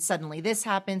 then suddenly this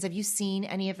happens? Have you seen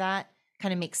any of that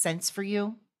kind of make sense for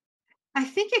you? I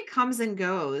think it comes and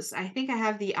goes. I think I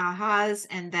have the ahas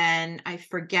and then I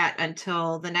forget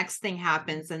until the next thing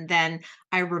happens and then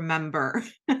I remember.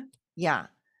 Yeah.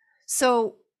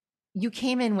 So you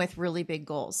came in with really big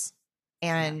goals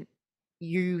Yeah. and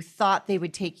you thought they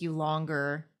would take you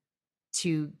longer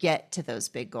to get to those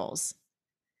big goals.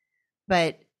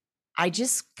 But I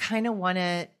just kind of want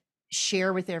to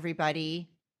share with everybody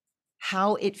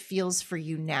how it feels for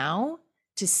you now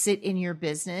to sit in your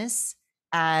business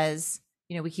as,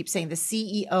 we keep saying the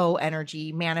CEO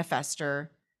energy manifestor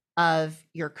of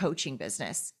your coaching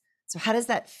business. So, how does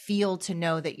that feel to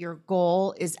know that your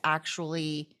goal is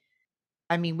actually,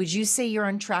 I mean, would you say you're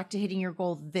on track to hitting your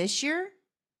goal this year?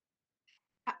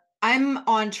 I'm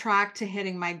on track to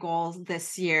hitting my goals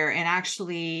this year. And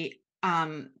actually,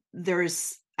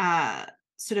 there's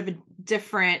sort of a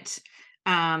different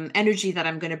energy that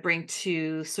I'm going to bring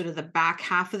to sort of the back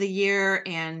half of the year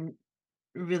and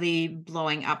really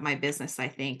blowing up my business, I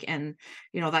think. And,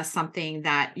 that's something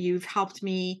that you've helped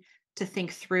me to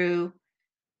think through.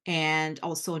 And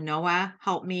also, Noah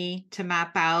helped me to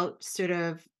map out sort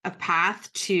of a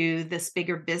path to this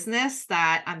bigger business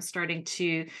that I'm starting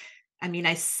to. I mean,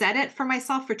 I set it for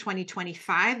myself for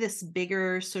 2025, this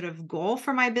bigger sort of goal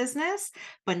for my business.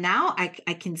 But now I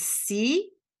can see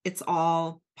it's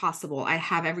all possible. I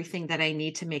have everything that I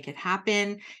need to make it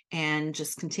happen and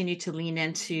just continue to lean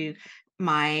into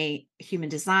my human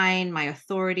design, my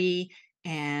authority,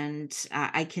 and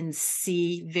I can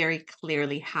see very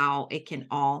clearly how it can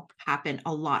all happen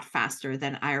a lot faster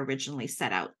than I originally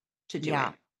set out to do Yeah.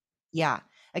 it. Yeah.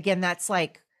 Again, that's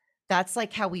like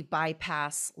how we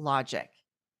bypass logic.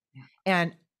 Yeah.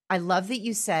 And I love that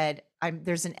you said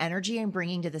there's an energy I'm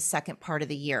bringing to the second part of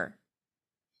the year.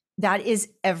 That is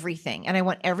everything. And I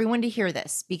want everyone to hear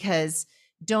this because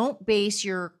don't base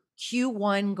your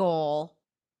Q1 goal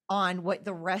on what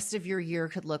the rest of your year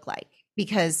could look like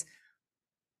because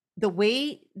the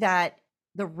way that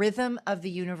the rhythm of the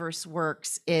universe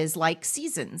works is like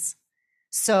seasons.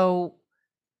 So,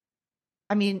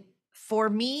 I mean, for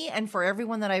me and for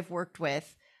everyone that I've worked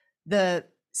with, the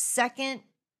second,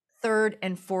 third,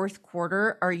 and fourth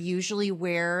quarter are usually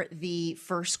where the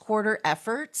first quarter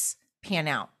efforts pan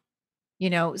out.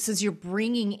 Since you're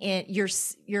bringing in,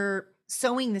 you're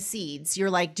sowing the seeds, you're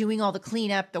like doing all the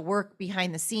cleanup, the work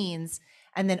behind the scenes,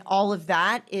 and then all of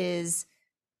that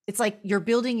it's like you're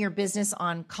building your business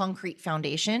on concrete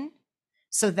foundation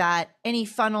so that any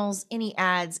funnels, any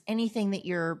ads, anything that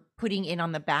you're putting in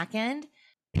on the back end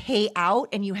pay out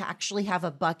and you actually have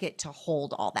a bucket to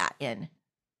hold all that in.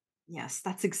 Yes,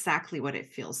 that's exactly what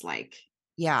it feels like.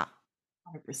 Yeah.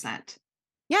 100%.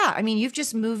 Yeah, I mean, you've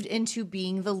just moved into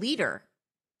being the leader.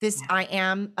 Yeah. I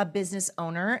am a business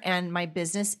owner and my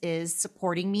business is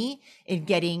supporting me in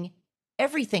getting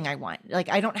everything I want. Like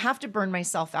I don't have to burn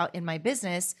myself out in my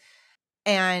business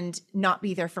and not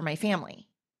be there for my family.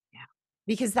 Yeah.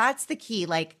 Because that's the key.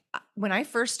 Like when I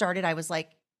first started, I was like,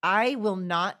 I will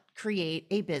not create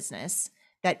a business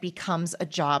that becomes a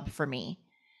job for me.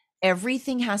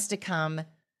 Everything has to come,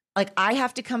 like I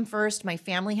have to come first, my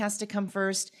family has to come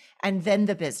first, and then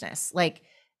the business. Like,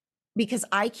 because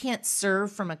I can't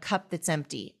serve from a cup that's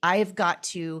empty. I've got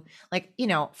to, like,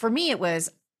 for me, I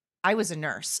was a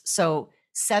nurse. So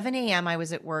 7 a.m. I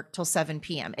was at work till 7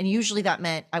 p.m. And usually that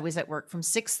meant I was at work from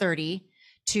 6:30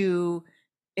 to,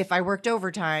 if I worked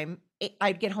overtime,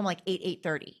 I'd get home like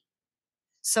 8:30.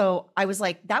 So I was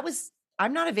like,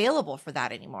 I'm not available for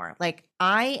that anymore. Like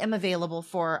I am available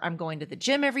for, I'm going to the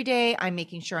gym every day. I'm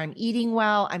making sure I'm eating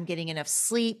well. I'm getting enough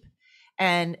sleep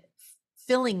and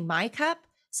filling my cup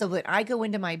so that I go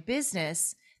into my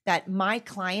business that my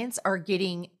clients are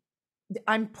getting,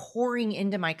 I'm pouring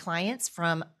into my clients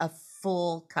from a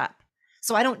full cup.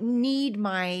 So I don't need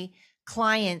my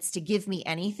clients to give me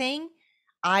anything.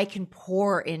 I can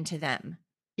pour into them.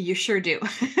 You sure do.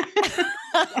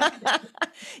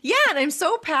 Yeah, and I'm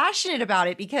so passionate about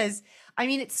it because I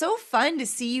mean, it's so fun to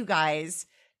see you guys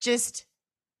just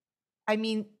I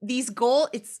mean, these goals,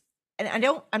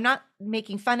 and I'm not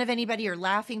making fun of anybody or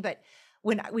laughing, but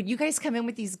when you guys come in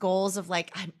with these goals of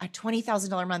like I'm a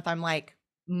 $20,000 month, I'm like,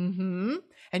 mm-hmm.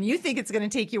 And you think it's going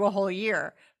to take you a whole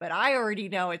year, but I already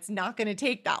know it's not going to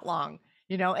take that long,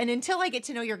 and until I get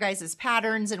to know your guys'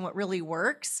 patterns and what really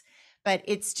works. But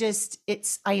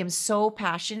I am so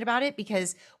passionate about it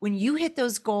because when you hit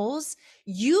those goals,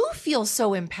 you feel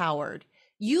so empowered.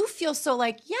 You feel so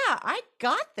like, yeah, I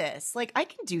got this. Like I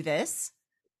can do this.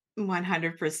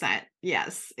 100%.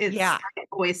 Yes. Yeah. I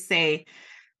always say,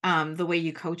 the way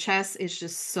you coach us is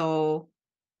just so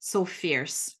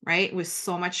fierce, right? With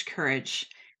so much courage.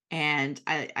 And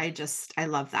I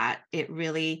love that. It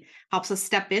really helps us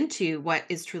step into what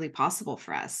is truly possible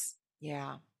for us.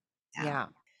 Yeah. Yeah. Yeah.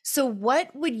 So,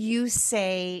 what would you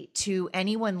say to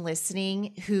anyone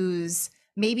listening who's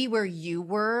maybe where you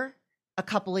were a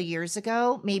couple of years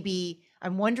ago? Maybe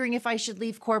I'm wondering if I should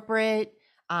leave corporate.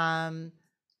 Um,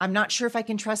 I'm not sure if I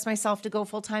can trust myself to go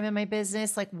full time in my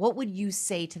business. Like, what would you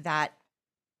say to that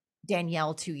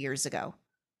Danielle 2 years ago?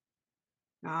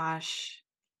 Gosh,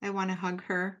 I want to hug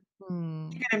her.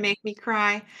 Hmm. You're gonna make me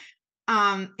cry.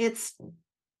 It's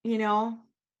you know,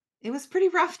 it was pretty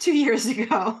rough 2 years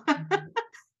ago.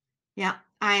 Yeah,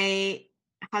 I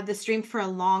had this dream for a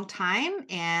long time,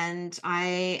 and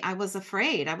I was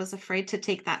afraid. I was afraid to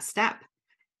take that step.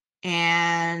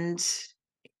 And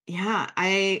Yeah,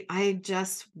 I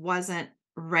just wasn't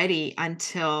ready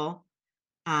until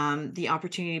the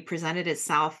opportunity presented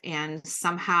itself, and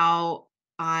somehow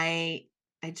I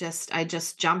I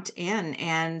just jumped in.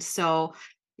 And so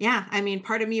yeah, I mean,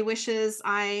 part of me wishes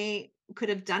I could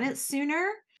have done it sooner,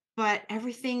 but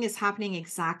everything is happening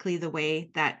exactly the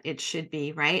way that it should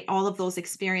be, right? All of those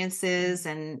experiences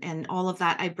and all of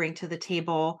that I bring to the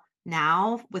table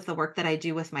now with the work that I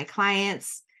do with my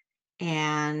clients.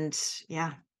 And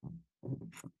yeah,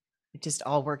 It just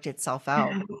all worked itself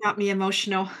out. it got me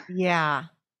emotional. Yeah.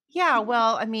 Yeah,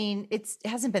 well, I mean, it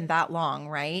hasn't been that long,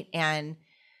 right? And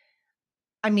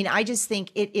I mean, I just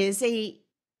think it is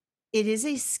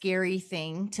a scary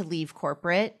thing to leave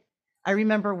corporate. I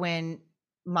remember when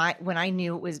I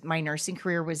knew it was my nursing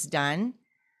career was done,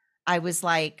 I was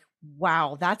like,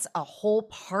 wow, that's a whole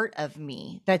part of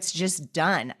me that's just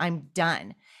done. I'm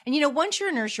done. And once you're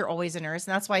a nurse, you're always a nurse.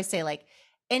 And that's why I say, like,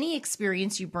 any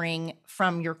experience you bring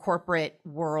from your corporate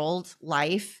world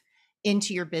life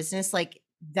into your business, like,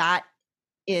 that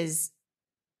is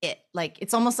it. Like,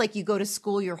 it's almost like you go to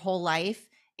school your whole life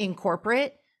in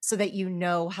corporate so that you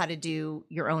know how to do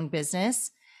your own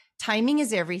business. Timing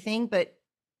is everything, but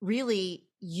really,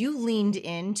 you leaned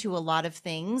into a lot of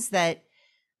things that,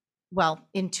 well,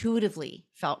 intuitively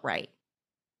felt right.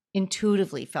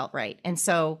 And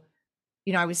so,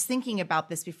 I was thinking about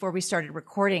this before we started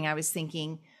recording. I was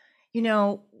thinking, you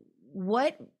know,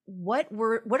 what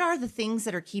are the things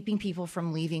that are keeping people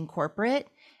from leaving corporate?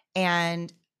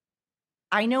 And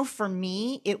I know for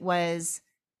me, it was,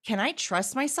 can I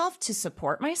trust myself to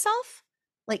support myself?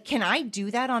 Like, can I do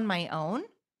that on my own?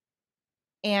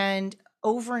 And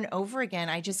over again,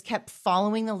 I just kept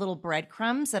following the little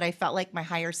breadcrumbs that I felt like my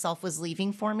higher self was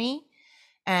leaving for me.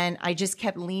 And I just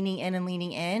kept leaning in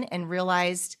and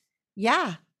realized,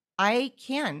 yeah, I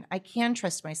can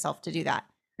trust myself to do that.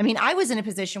 I mean, I was in a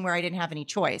position where I didn't have any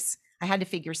choice. I had to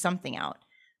figure something out.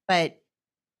 But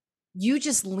you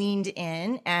just leaned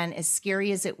in, and as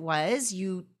scary as it was,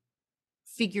 you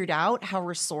figured out how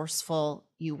resourceful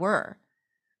you were.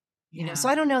 So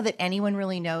Yeah. I don't know that anyone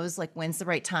really knows, like, when's the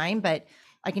right time, but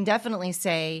I can definitely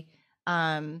say,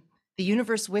 the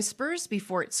universe whispers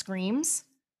before it screams,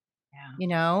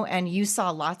 Yeah. and you saw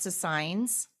lots of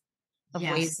signs of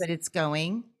ways Yes. that it's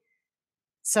going.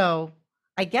 So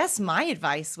I guess my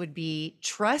advice would be,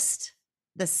 trust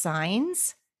the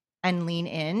signs and lean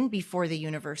in before the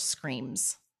universe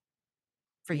screams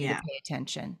for you to Yeah. pay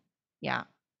attention. Yeah.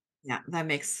 Yeah. That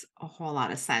makes a whole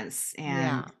lot of sense.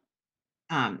 And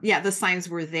Yeah. yeah, the signs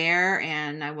were there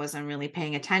and I wasn't really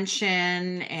paying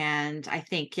attention. And I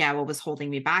think, yeah, what was holding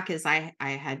me back is I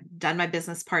had done my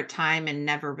business part-time and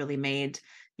never really made,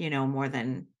 more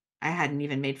than, I hadn't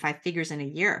even made 5 figures in a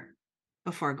year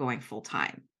before going full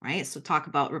time. Right. So talk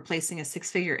about replacing a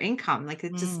six-figure income. Like,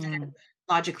 it just didn't Mm.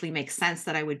 logically make sense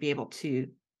that I would be able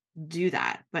to do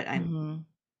that. But Mhm.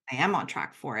 I am on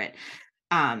track for it.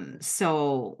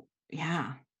 So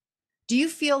yeah. Do you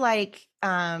feel like,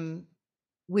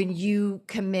 when you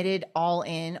committed all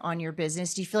in on your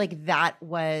business, do you feel like that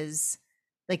was,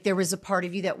 like, there was a part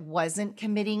of you that wasn't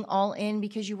committing all in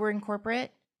because you were in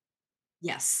corporate?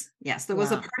 Yes. Yes. There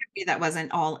was a Yeah. part of me that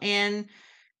wasn't all in.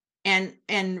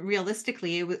 And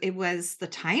realistically, it was the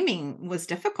timing was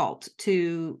difficult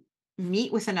to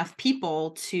meet with enough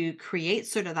people to create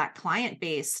sort of that client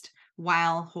based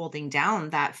while holding down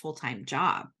that full-time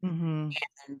job, Mhm.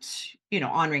 and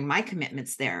honoring my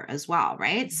commitments there as well,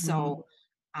 right? Mhm.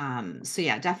 So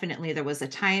yeah, definitely there was a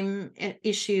time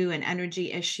issue, an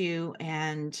energy issue,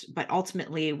 and but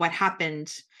ultimately what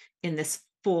happened in this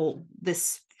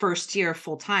first year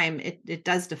full time, it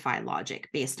does defy logic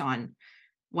based on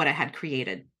what I had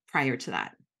created prior to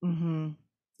that. Mhm.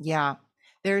 Yeah.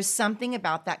 There's something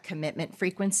about that commitment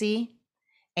frequency,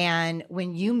 and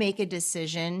when you make a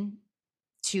decision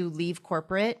to leave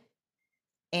corporate,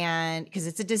 and because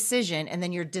it's a decision, and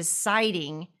then you're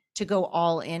deciding to go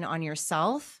all in on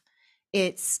yourself,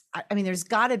 I mean, there's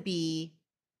gotta be,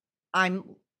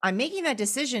 I'm making that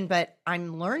decision, but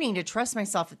I'm learning to trust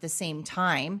myself at the same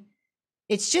time.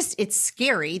 It's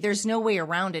scary. There's no way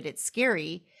around it. It's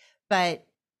scary, but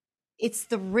it's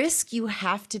the risk you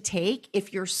have to take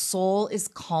if your soul is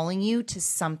calling you to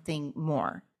something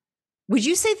more. Would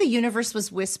you say the universe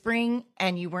was whispering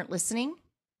and you weren't listening?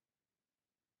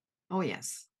 Oh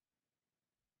yes.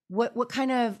 What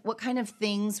kind of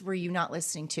things were you not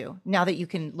listening to, now that you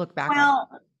can look back on it?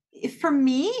 Well, for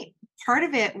me, part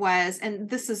of it was, and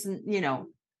this is,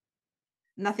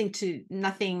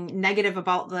 nothing negative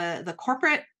about the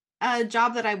corporate a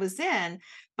job that I was in,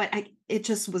 but it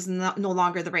just was no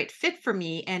longer the right fit for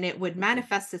me. And it would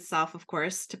manifest itself, of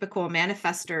course, typical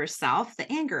manifestor self,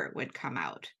 the anger would come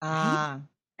out, right? Ah.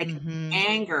 Like Mhm.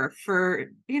 anger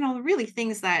for, really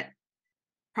things that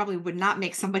probably would not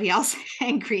make somebody else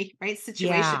angry, right?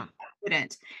 Situation Yeah.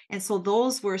 wouldn't. And so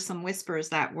those were some whispers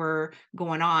that were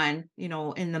going on,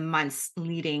 in the months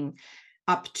leading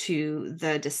up to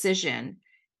the decision.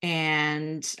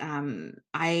 And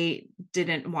I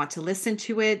didn't want to listen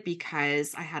to it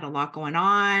because I had a lot going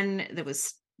on. There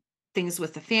was things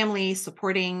with the family,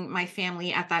 supporting my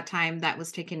family at that time that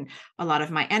was taking a lot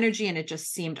of my energy. And it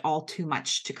just seemed all too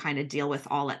much to kind of deal with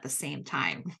all at the same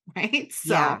time. Right.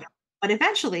 So, Yeah. but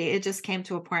eventually it just came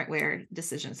to a point where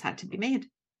decisions had to be made.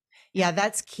 Yeah. Yeah,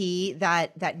 that's key,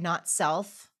 that not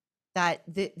self, that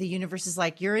the universe is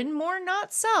like, you're in more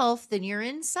not self than you're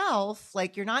in self,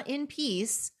 like you're not in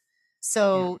peace. Yeah.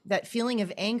 So that feeling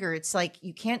of anger, it's like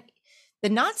you can't, the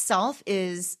not self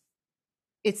is,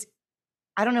 it's,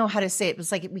 I don't know how to say it, but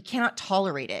it's like we cannot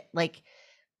tolerate it. Like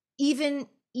even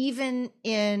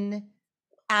in,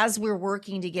 as we're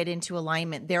working to get into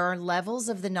alignment, there are levels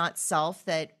of the not self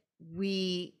that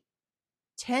we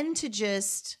tend to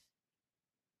just,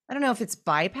 I don't know if it's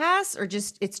bypass or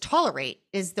just it's tolerate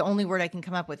is the only word I can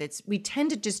come up with. It's we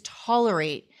tend to just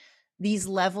tolerate these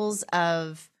levels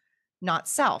of not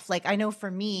self. Like I know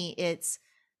for me, it's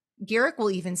Garrick will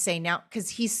even say now, because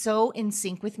he's so in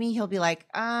sync with me, he'll be like,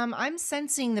 I'm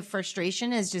sensing the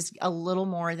frustration is just a little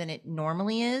more than it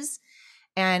normally is.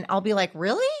 And I'll be like,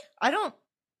 really? I don't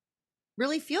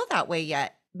really feel that way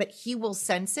yet, but he will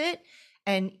sense it.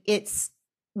 And it's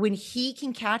when he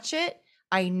can catch it,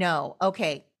 I know,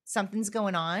 okay, something's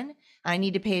going on. I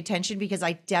need to pay attention because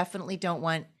I definitely don't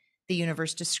want the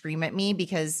universe to scream at me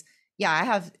because yeah, I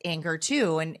have anger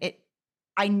too. And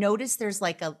I notice there's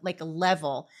like a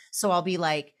level. So I'll be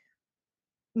like,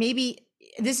 maybe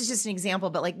this is just an example,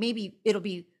 but like maybe it'll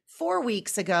be 4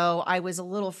 weeks ago, I was a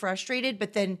little frustrated,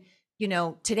 but then,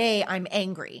 today I'm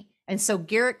angry. And so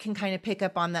Garrett can kind of pick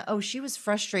up on the, oh, she was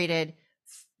frustrated.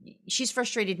 She's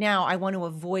frustrated now. I want to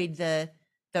avoid the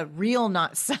real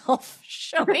not self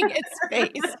showing its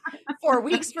face 4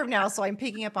 weeks from now. So I'm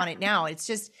picking up on it now. It's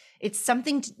just, it's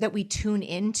something that we tune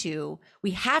into.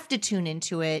 We have to tune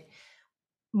into it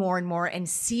more and more and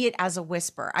see it as a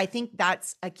whisper. I think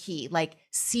that's a key. Like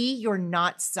see your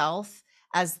not self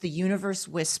as the universe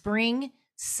whispering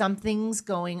something's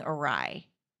going awry.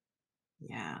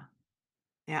 Yeah.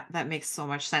 Yeah. That makes so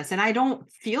much sense. And I don't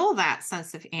feel that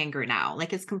sense of anger now.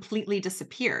 Like it's completely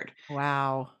disappeared.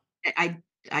 Wow.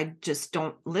 I just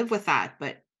don't live with that.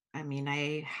 But I mean,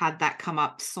 I had that come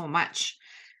up so much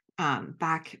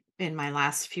back in my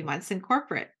last few months in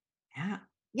corporate. Yeah.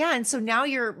 Yeah. And so now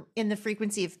you're in the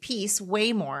frequency of peace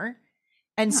way more.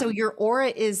 And so Yeah. your aura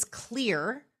is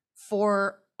clear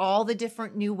for all the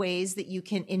different new ways that you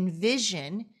can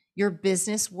envision your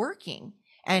business working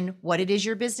and what it is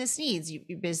your business needs.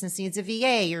 Your business needs a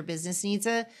VA, your business needs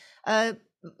a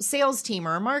sales team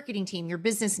or a marketing team. Your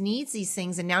business needs these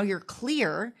things. And now you're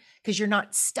clear because you're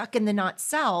not stuck in the not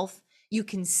self. You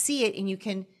can see it and you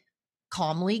can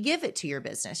calmly give it to your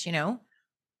business,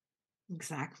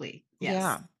 Exactly. Yes.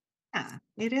 Yeah. Yeah.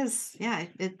 It is. Yeah.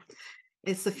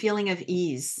 It's the feeling of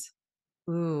ease.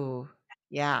 Ooh,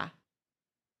 yeah.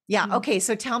 Yeah. Mm. Okay.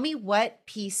 So tell me what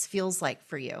peace feels like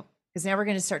for you. Because now we're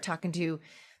going to start talking to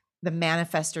the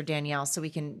manifestor, Danielle, so we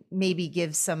can maybe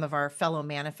give some of our fellow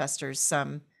manifestors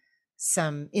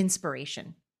some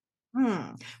inspiration.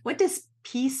 What does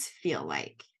peace feel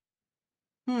like?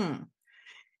 Hmm.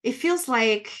 It feels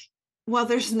like, well,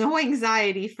 there's no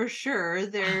anxiety for sure.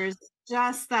 There's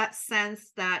just that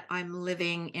sense that I'm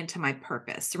living into my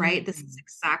purpose, right? This is Mm.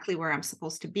 exactly where I'm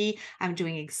supposed to be. I'm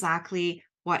doing exactly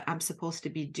what I'm supposed to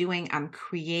be doing. I'm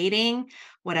creating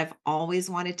what I've always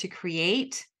wanted to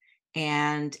create.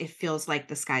 And it feels like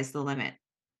the sky's the limit.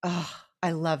 Oh,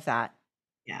 I love that.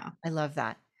 Yeah. I love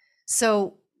that.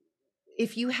 So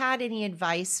if you had any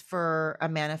advice for a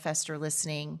manifestor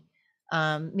listening,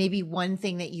 maybe one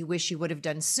thing that you wish you would have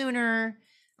done sooner,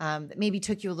 that maybe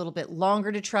took you a little bit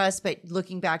longer to trust, but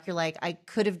looking back, you're like, I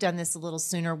could have done this a little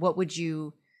sooner. What would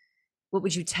you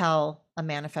tell a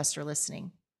manifestor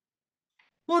listening?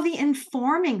 Well, the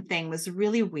informing thing was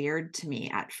really weird to me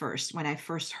at first when I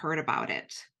first heard about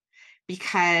it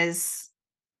because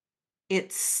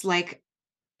it's like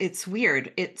it's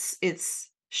weird. It's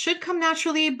should come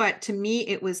naturally, but to me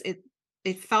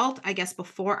it felt, I guess,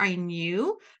 before I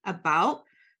knew about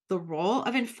the role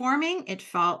of informing, it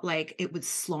felt like it was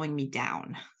slowing me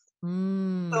down. So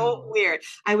Mm. weird.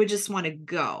 I would just want to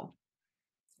go.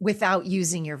 Without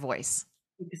using your voice.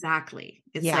 Exactly.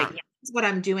 It's like Yeah. is what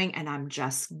I'm doing, and I'm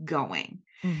just going.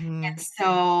 Mm-hmm. And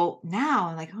so now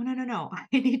I'm like, oh, no, no, no. I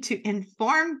need to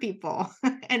inform people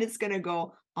and it's going to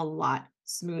go a lot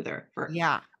smoother for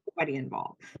Yeah. everybody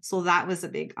involved. So that was a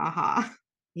big aha.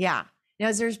 Yeah. Now,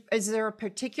 is there a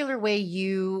particular way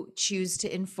you choose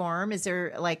to inform? Is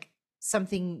there like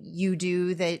something you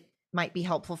do that might be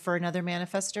helpful for another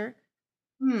manifester?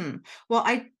 Hmm. Well,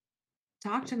 I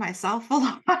talk to myself a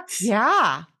lot.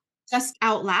 Yeah. Just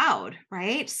out loud,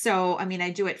 right? So, I mean, I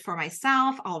do it for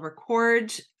myself. I'll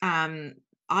record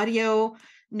audio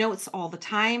notes all the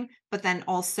time, but then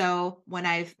also when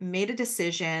I've made a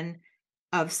decision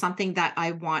of something that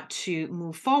I want to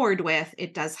move forward with,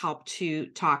 it does help to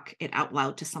talk it out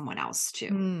loud to someone else too.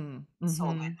 Mm. So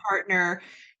my Mm-hmm. partner,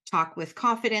 talk with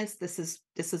confidence. This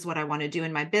is what I want to do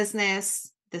in my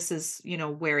business. This is,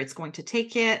 where it's going to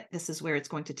take it. This is where it's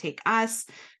going to take us.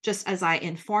 Just as I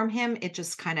inform him, it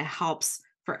just kind of helps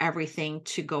for everything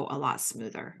to go a lot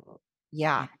smoother. Yeah.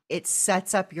 Yeah. It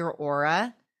sets up your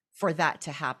aura for that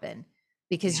to happen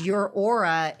because Yeah. your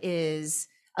aura is,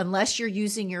 unless you're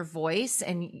using your voice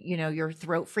and, your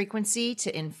throat frequency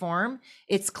to inform,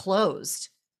 it's closed.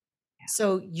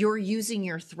 So you're using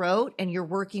your throat and you're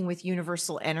working with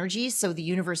universal energy. So the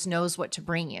universe knows what to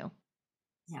bring you.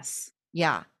 Yes.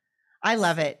 Yeah. I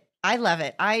love it. I love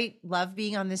it. I love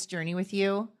being on this journey with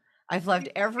you. I've loved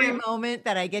Thank every you. moment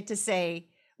that I get to say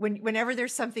whenever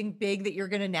there's something big that you're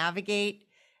going to navigate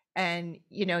and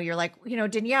you're like,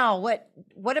 Danielle,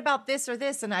 what about this or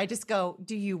this? And I just go,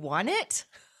 do you want it?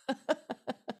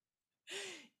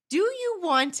 Do you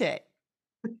want it?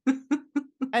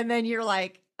 And then you're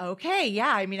like, okay,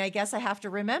 yeah. I mean, I guess I have to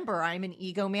remember I'm an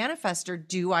ego manifester.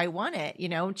 Do I want it?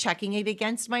 Checking it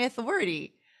against my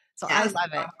authority. So I Yes.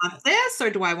 love Do I it. want this or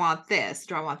do I want this?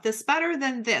 Do I want this better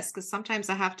than this? Because sometimes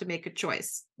I have to make a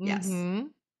choice. Yes.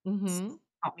 Mm-hmm. Mm-hmm.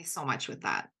 Help me so much with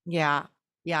that. Yeah.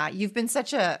 Yeah. You've been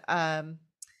such a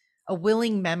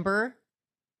willing member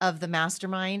of the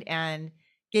mastermind and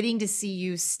getting to see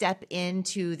you step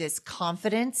into this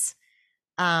confidence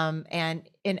and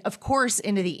of course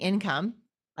into the income.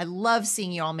 I love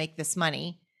seeing you all make this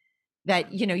money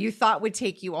that you thought would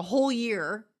take you a whole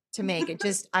year to make. It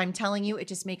just, I'm telling you, it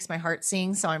just makes my heart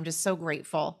sing. So I'm just so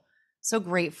grateful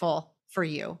for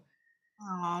you.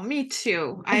 Oh, me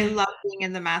too. I love being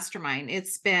in the mastermind.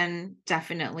 It's been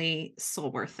definitely so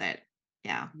worth it.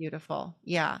 Yeah. Beautiful.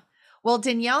 Yeah. Well,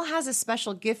 Danielle has a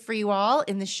special gift for you all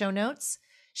in the show notes.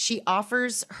 She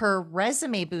offers her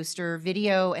resume booster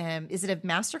video. Is it a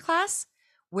masterclass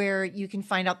where you can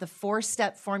find out the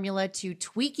 4-step formula to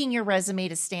tweaking your resume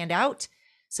to stand out?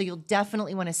 So you'll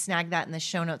definitely want to snag that in the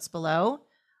show notes below.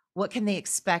 What can they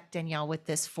expect, Danielle, with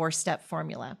this 4-step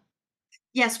formula?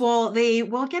 Yes, well, they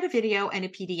will get a video and a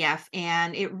PDF,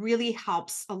 and it really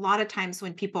helps a lot of times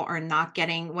when people are not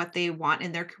getting what they want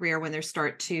in their career, when they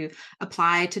start to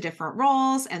apply to different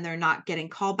roles and they're not getting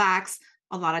callbacks.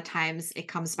 A lot of times it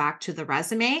comes back to the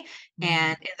resume. Mm.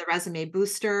 And in the resume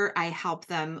booster, I help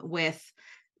them with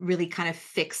really kind of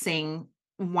fixing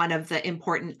one of the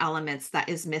important elements that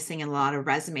is missing in a lot of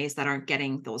resumes that aren't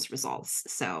getting those results.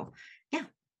 So, yeah.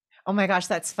 Oh my gosh,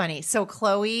 that's funny. So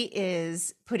Chloe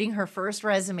is putting her first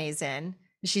resumes in.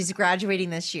 She's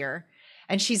graduating this year.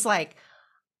 And she's like,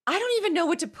 I don't even know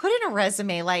what to put in a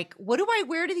resume. Like, what do I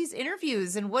wear to these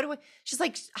interviews? And what do I, she's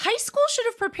like, high school should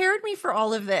have prepared me for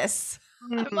all of this.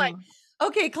 I'm like, Mhm.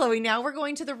 okay, Chloe, now we're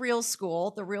going to the real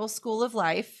school of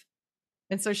life.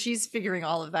 And so she's figuring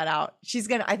all of that out.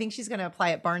 I think she's going to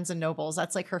apply at Barnes and Nobles.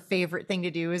 That's like her favorite thing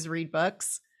to do is read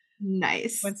books.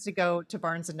 Nice. Wants to go to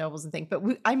Barnes and Nobles and think, but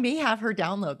I may have her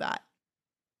download that.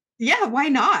 Yeah, why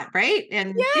not, right?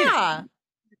 And, Yeah.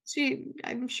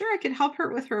 I'm sure I could help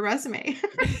her with her resume.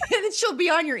 And then she'll be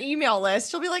on your email list.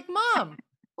 She'll be like, Mom,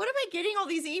 what am I getting all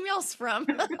these emails from?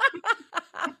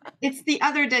 It's the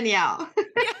other Danielle.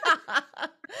 Yeah.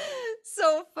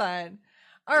 So fun.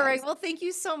 All right. Yes. Well, thank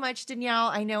you so much, Danielle.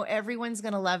 I know everyone's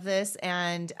going to love this.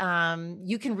 And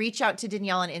you can reach out to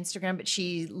Danielle on Instagram, but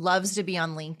she loves to be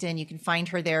on LinkedIn. You can find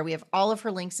her there. We have all of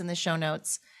her links in the show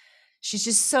notes. She's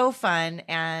just so fun.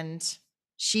 And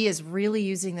she is really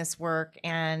using this work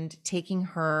and putting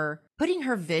her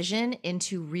vision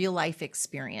into real life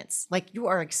experience. Like you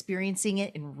are experiencing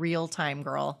it in real time,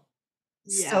 girl.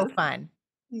 So Yeah. fun.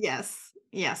 Yes.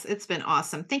 Yes. It's been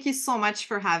awesome. Thank you so much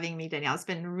for having me, Danielle. It's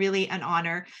been really an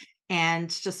honor and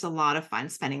just a lot of fun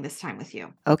spending this time with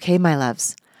you. Okay, my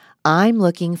loves, I'm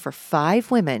looking for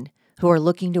 5 women who are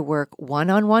looking to work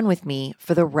one-on-one with me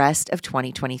for the rest of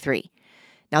 2023.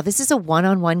 Now, this is a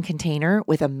one-on-one container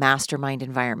with a mastermind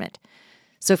environment.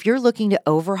 So if you're looking to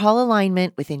overhaul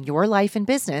alignment within your life and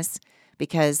business,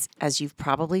 because, as you've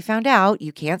probably found out,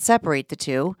 you can't separate the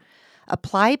two.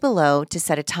 Apply below to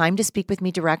set a time to speak with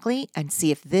me directly and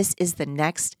see if this is the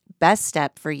next best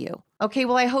step for you. Okay,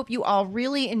 well, I hope you all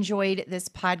really enjoyed this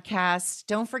podcast.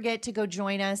 Don't forget to go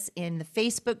join us in the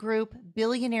Facebook group,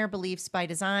 Billionaire Beliefs by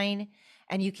Design,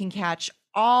 and you can catch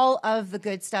all of the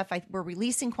good stuff. We're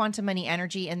releasing Quantum Money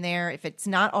Energy in there. If it's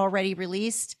not already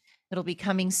released, it'll be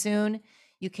coming soon.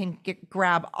 You can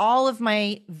grab all of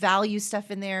my value stuff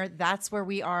in there. That's where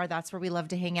we are. That's where we love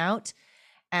to hang out.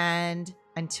 And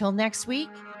until next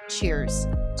week, cheers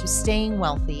to staying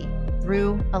wealthy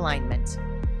through alignment.